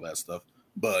ring and all that stuff,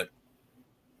 but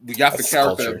we got the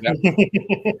character.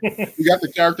 We got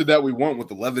the character that we want with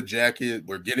the leather jacket.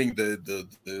 We're getting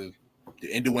the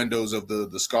innuendos of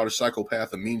the Scottish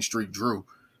psychopath, the mean streak Drew,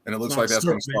 and it looks like that's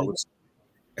going to start with.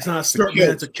 It's not a skirt,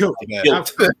 man. It's a kilt. Have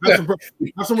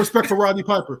some respect for Roddy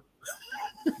Piper.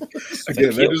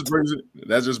 Again,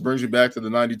 that just brings you back to the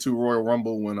 '92 Royal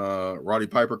Rumble when Roddy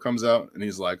Piper comes out and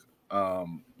he's like.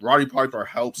 Roddy Piper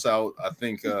helps out, I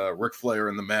think, Ric Flair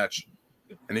in the match,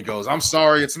 and he goes, "I'm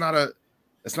sorry, it's not a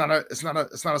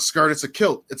skirt, it's a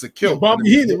kilt. It's a kilt." Bobby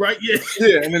Heenan, right? Yeah.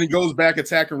 And then he goes back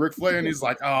attacking Ric Flair, and he's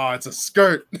like, "Oh, it's a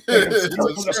skirt." It's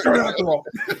a skirt after all.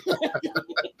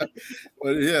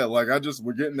 But yeah, like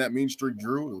we're getting that mean streak,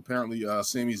 Drew. Apparently,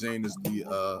 Sami Zayn is the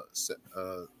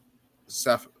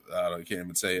I can't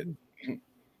even say it.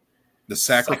 The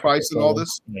sacrifice and all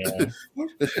this,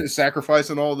 sacrifice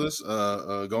and all this,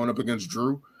 going up against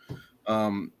Drew,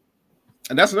 and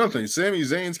that's another thing. Sami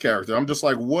Zayn's character, I'm just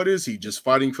like, what is he? Just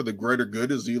fighting for the greater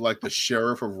good? Is he like the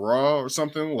sheriff of Raw or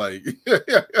something? Like, he's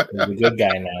a good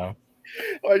guy now.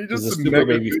 Like, he's a super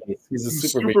baby face. He's a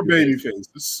super baby face,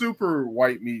 the super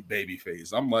white meat baby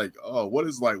face. I'm like, oh, what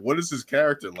is his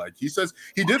character like? He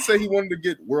did say he wanted to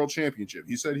get world championship.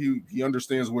 He said he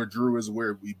understands where Drew is,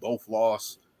 where we both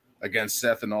lost. Against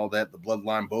Seth and all that, the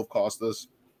bloodline both cost us.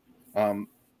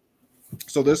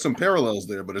 So there's some parallels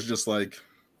there, but it's just like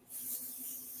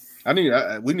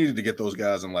we needed to get those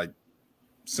guys in like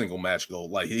single match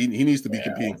gold. Like he needs to be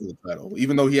competing for the title,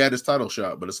 even though he had his title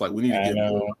shot. But it's like we need to get.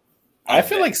 I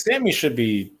feel like Sami should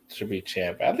be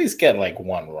champ. At least get like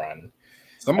one run.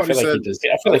 Somebody said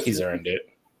I feel like he's earned it.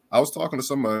 I was talking to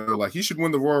somebody like he should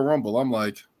win the Royal Rumble. I'm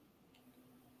like.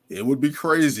 It would be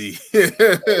crazy to have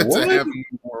him in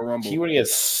the Royal Royal Rumble. He would get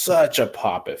such a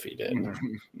pop if he did.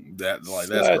 That's Such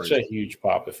crazy. a huge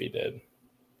pop if he did.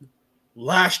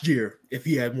 Last year, if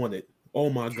he had won it, oh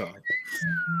my god,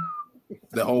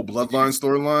 The whole bloodline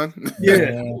storyline. yeah,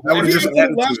 That would have just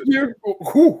added last to it. year.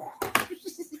 Whew.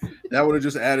 That would have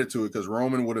just added to it because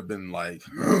Roman would have been like,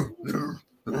 it'd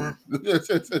have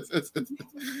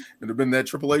been that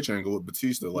Triple H angle with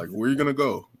Batista. Like, where are you gonna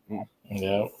go?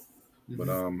 Yeah. But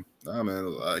nah,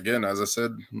 man. Again, as I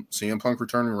said, CM Punk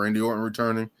returning, Randy Orton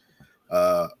returning.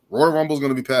 Royal Rumble is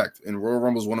going to be packed, and Royal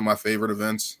Rumble is one of my favorite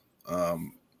events.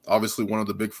 Obviously, one of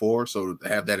the big four. So to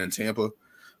have that in Tampa,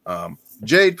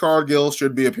 Jade Cargill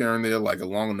should be appearing there like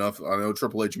long enough. I know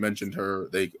Triple H mentioned her.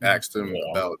 They asked him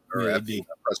about her at the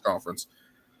press conference.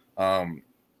 And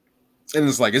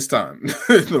it's like it's time.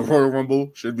 The Royal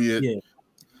Rumble should be it. Yeah.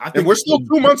 And we're still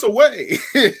 2 months away.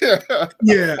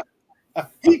 Yeah.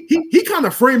 He kind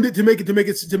of framed it to make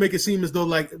it seem as though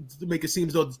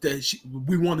that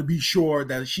we want to be sure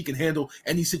that she can handle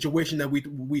any situation that we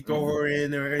throw her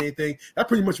in or anything. That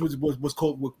pretty much was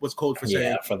code for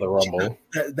saying for the Rumble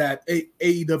that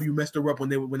AEW messed her up when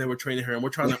they were training her, and we're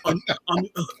trying to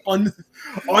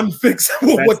unfix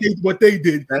what they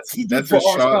did. That's for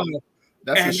our shot.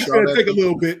 It's going to take a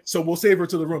little bit, so we'll save her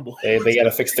to the Rumble. They got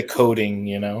to fix the coding,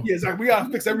 you know. Yeah, it's like we got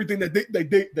to fix everything that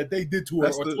they did to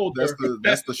her or told her.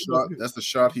 That's the shot. That's the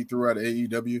shot he threw at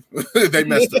AEW. They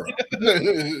messed her up.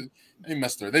 They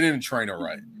messed her. They didn't train her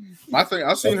right. My thing,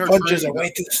 I've seen her punches are way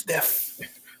too stiff.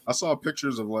 I saw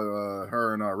pictures of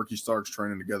her and Ricky Starks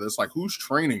training together. It's like, who's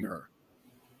training her?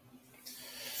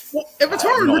 Well, if it's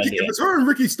her and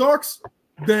Ricky Starks,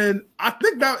 then I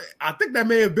think that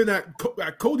may have been at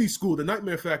Cody's school, the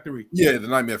Nightmare Factory. Yeah, the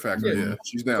Nightmare Factory. Yeah,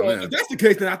 she's down there. If that's the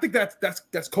case, then I think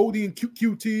that's Cody and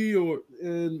QT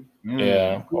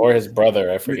or his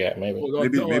brother. I forget.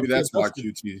 Maybe that's why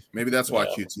QT. Maybe that's why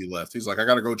QT left. He's like, I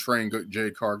got to go train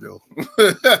Jade Cargill.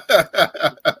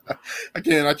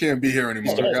 I can't be here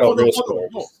anymore.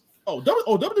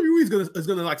 WWE is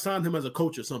gonna like sign him as a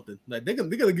coach or something. Like they're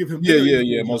gonna give him.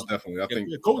 Yeah, most definitely. I think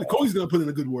Cody's gonna put in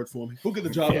a good word for me. He'll get the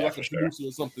job like a producer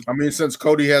or something. I mean, since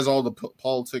Cody has all the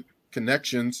politic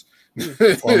connections, nah,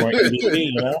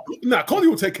 Cody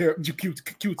will take care of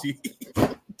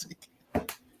QT.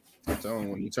 I'm telling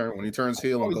you, when he turns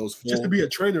heel and goes full, just to be a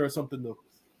trainer or something though.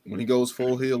 When he goes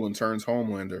full heel and turns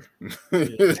Homelander.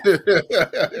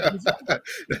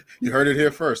 You heard it here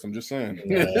first. I'm just saying.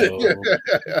 No.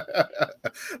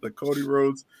 The Cody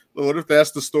Rhodes. What if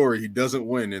that's the story? He doesn't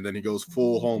win and then he goes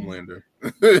full Homelander. He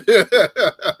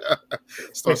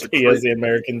has the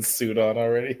American suit on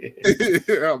already.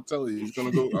 I'm telling you, he's gonna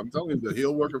go. I'm telling you, the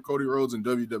heel work of Cody Rhodes in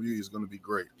WWE is going to be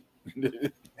great when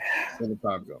the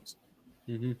time comes.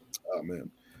 Mm-hmm. Oh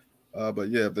man. But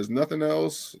yeah, if there's nothing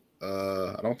else,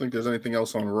 I don't think there's anything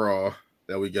else on Raw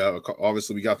that we got.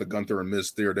 Obviously, we got the Gunther and Miz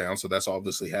stare down, so that's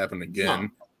obviously happened again.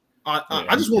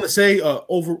 I just want to say,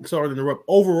 sorry to interrupt.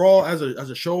 Overall, as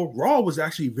a show, Raw was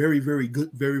actually very, very good,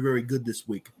 very, very good this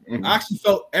week. Mm-hmm. I actually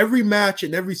felt every match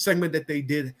and every segment that they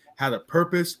did had a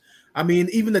purpose. I mean,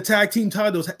 even the tag team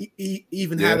titles had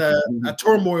a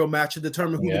turmoil match to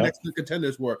determine who the next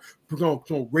contenders were.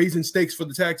 Raising stakes for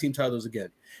the tag team titles again.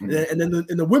 Mm-hmm. And then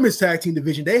in the women's tag team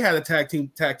division, they had a tag team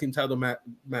title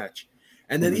match.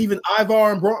 And then even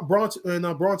Ivar and Bronson Reed,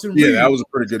 that was a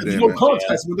pretty good damn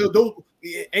contest.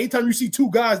 Anytime you see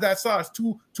two guys that size,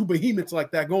 two behemoths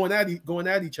like that going at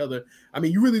each other, I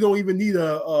mean, you really don't even need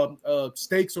a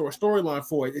stakes or a storyline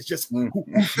for it. It's just who's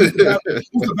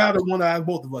the better one out of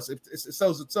both of us. It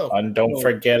sells itself. And don't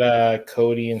forget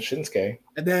Cody and Shinsuke.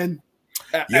 And then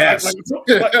yes.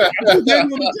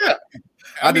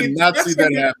 I did not see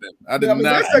that happen. I did not.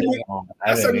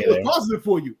 That segment was positive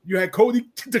for you. You had Cody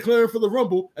declaring for the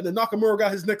Rumble, and then Nakamura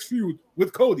got his next feud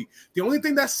with Cody. The only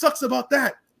thing that sucks about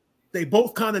that, they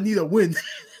both kind of need a win.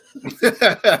 That's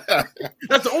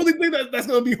the only thing that's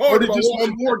going to be hard. Or they just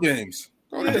won more games.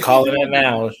 I'm calling it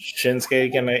now.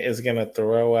 Shinsuke is gonna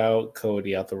throw out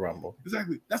Cody out the Rumble.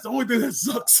 Exactly. That's the only thing that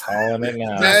sucks. Calling it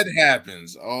now. That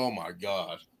happens. Oh my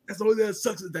god. That's the only thing that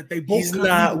sucks is that they both. He's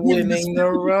not winning the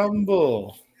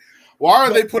Rumble. Why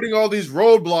are they putting all these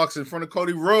roadblocks in front of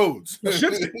Cody Rhodes? But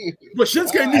Shinsuke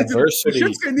needs adversity.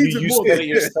 You said it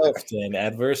yourself, Dan.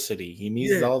 Adversity. He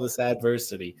needs all this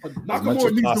adversity.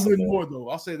 Nakamura needs to win more, though.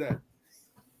 I'll say that.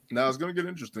 Now it's gonna get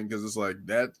interesting because it's like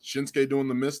that Shinsuke doing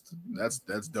the mist. That's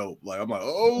dope. Like I'm like,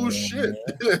 oh shit.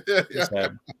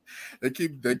 They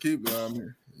keep. They're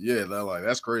like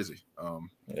that's crazy.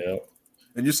 Yeah.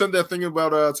 And you sent that thing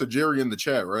about to Jerry in the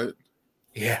chat, right?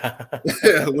 Yeah.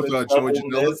 with Joey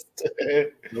Janela.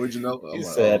 Joey Janela. He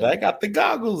said, I got the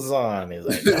goggles on. He's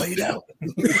like, no, you don't.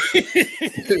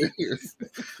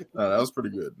 That was pretty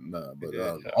good.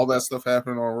 But all that stuff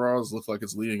happening on Raws looks like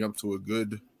it's leading up to a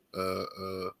good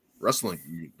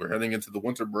wrestling. We're heading into the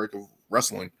winter break of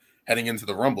wrestling, heading into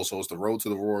the Rumble. So it's the road to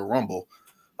the Royal Rumble.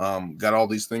 Got all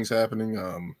these things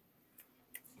happening.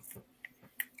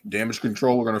 Damage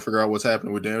Control. We're going to figure out what's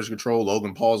happening with Damage Control.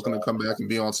 Logan Paul is going to come back and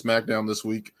be on SmackDown this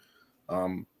week.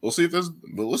 We'll see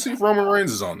if Roman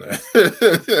Reigns is on there.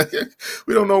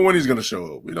 We don't know when he's going to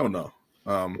show up. We don't know.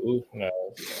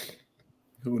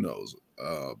 Who knows?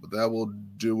 But that will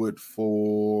do it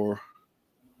for.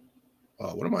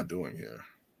 What am I doing here?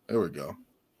 There we go.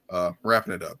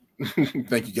 Wrapping it up.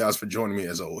 Thank you guys for joining me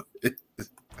as always. 1,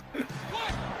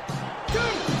 2,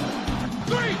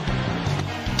 3.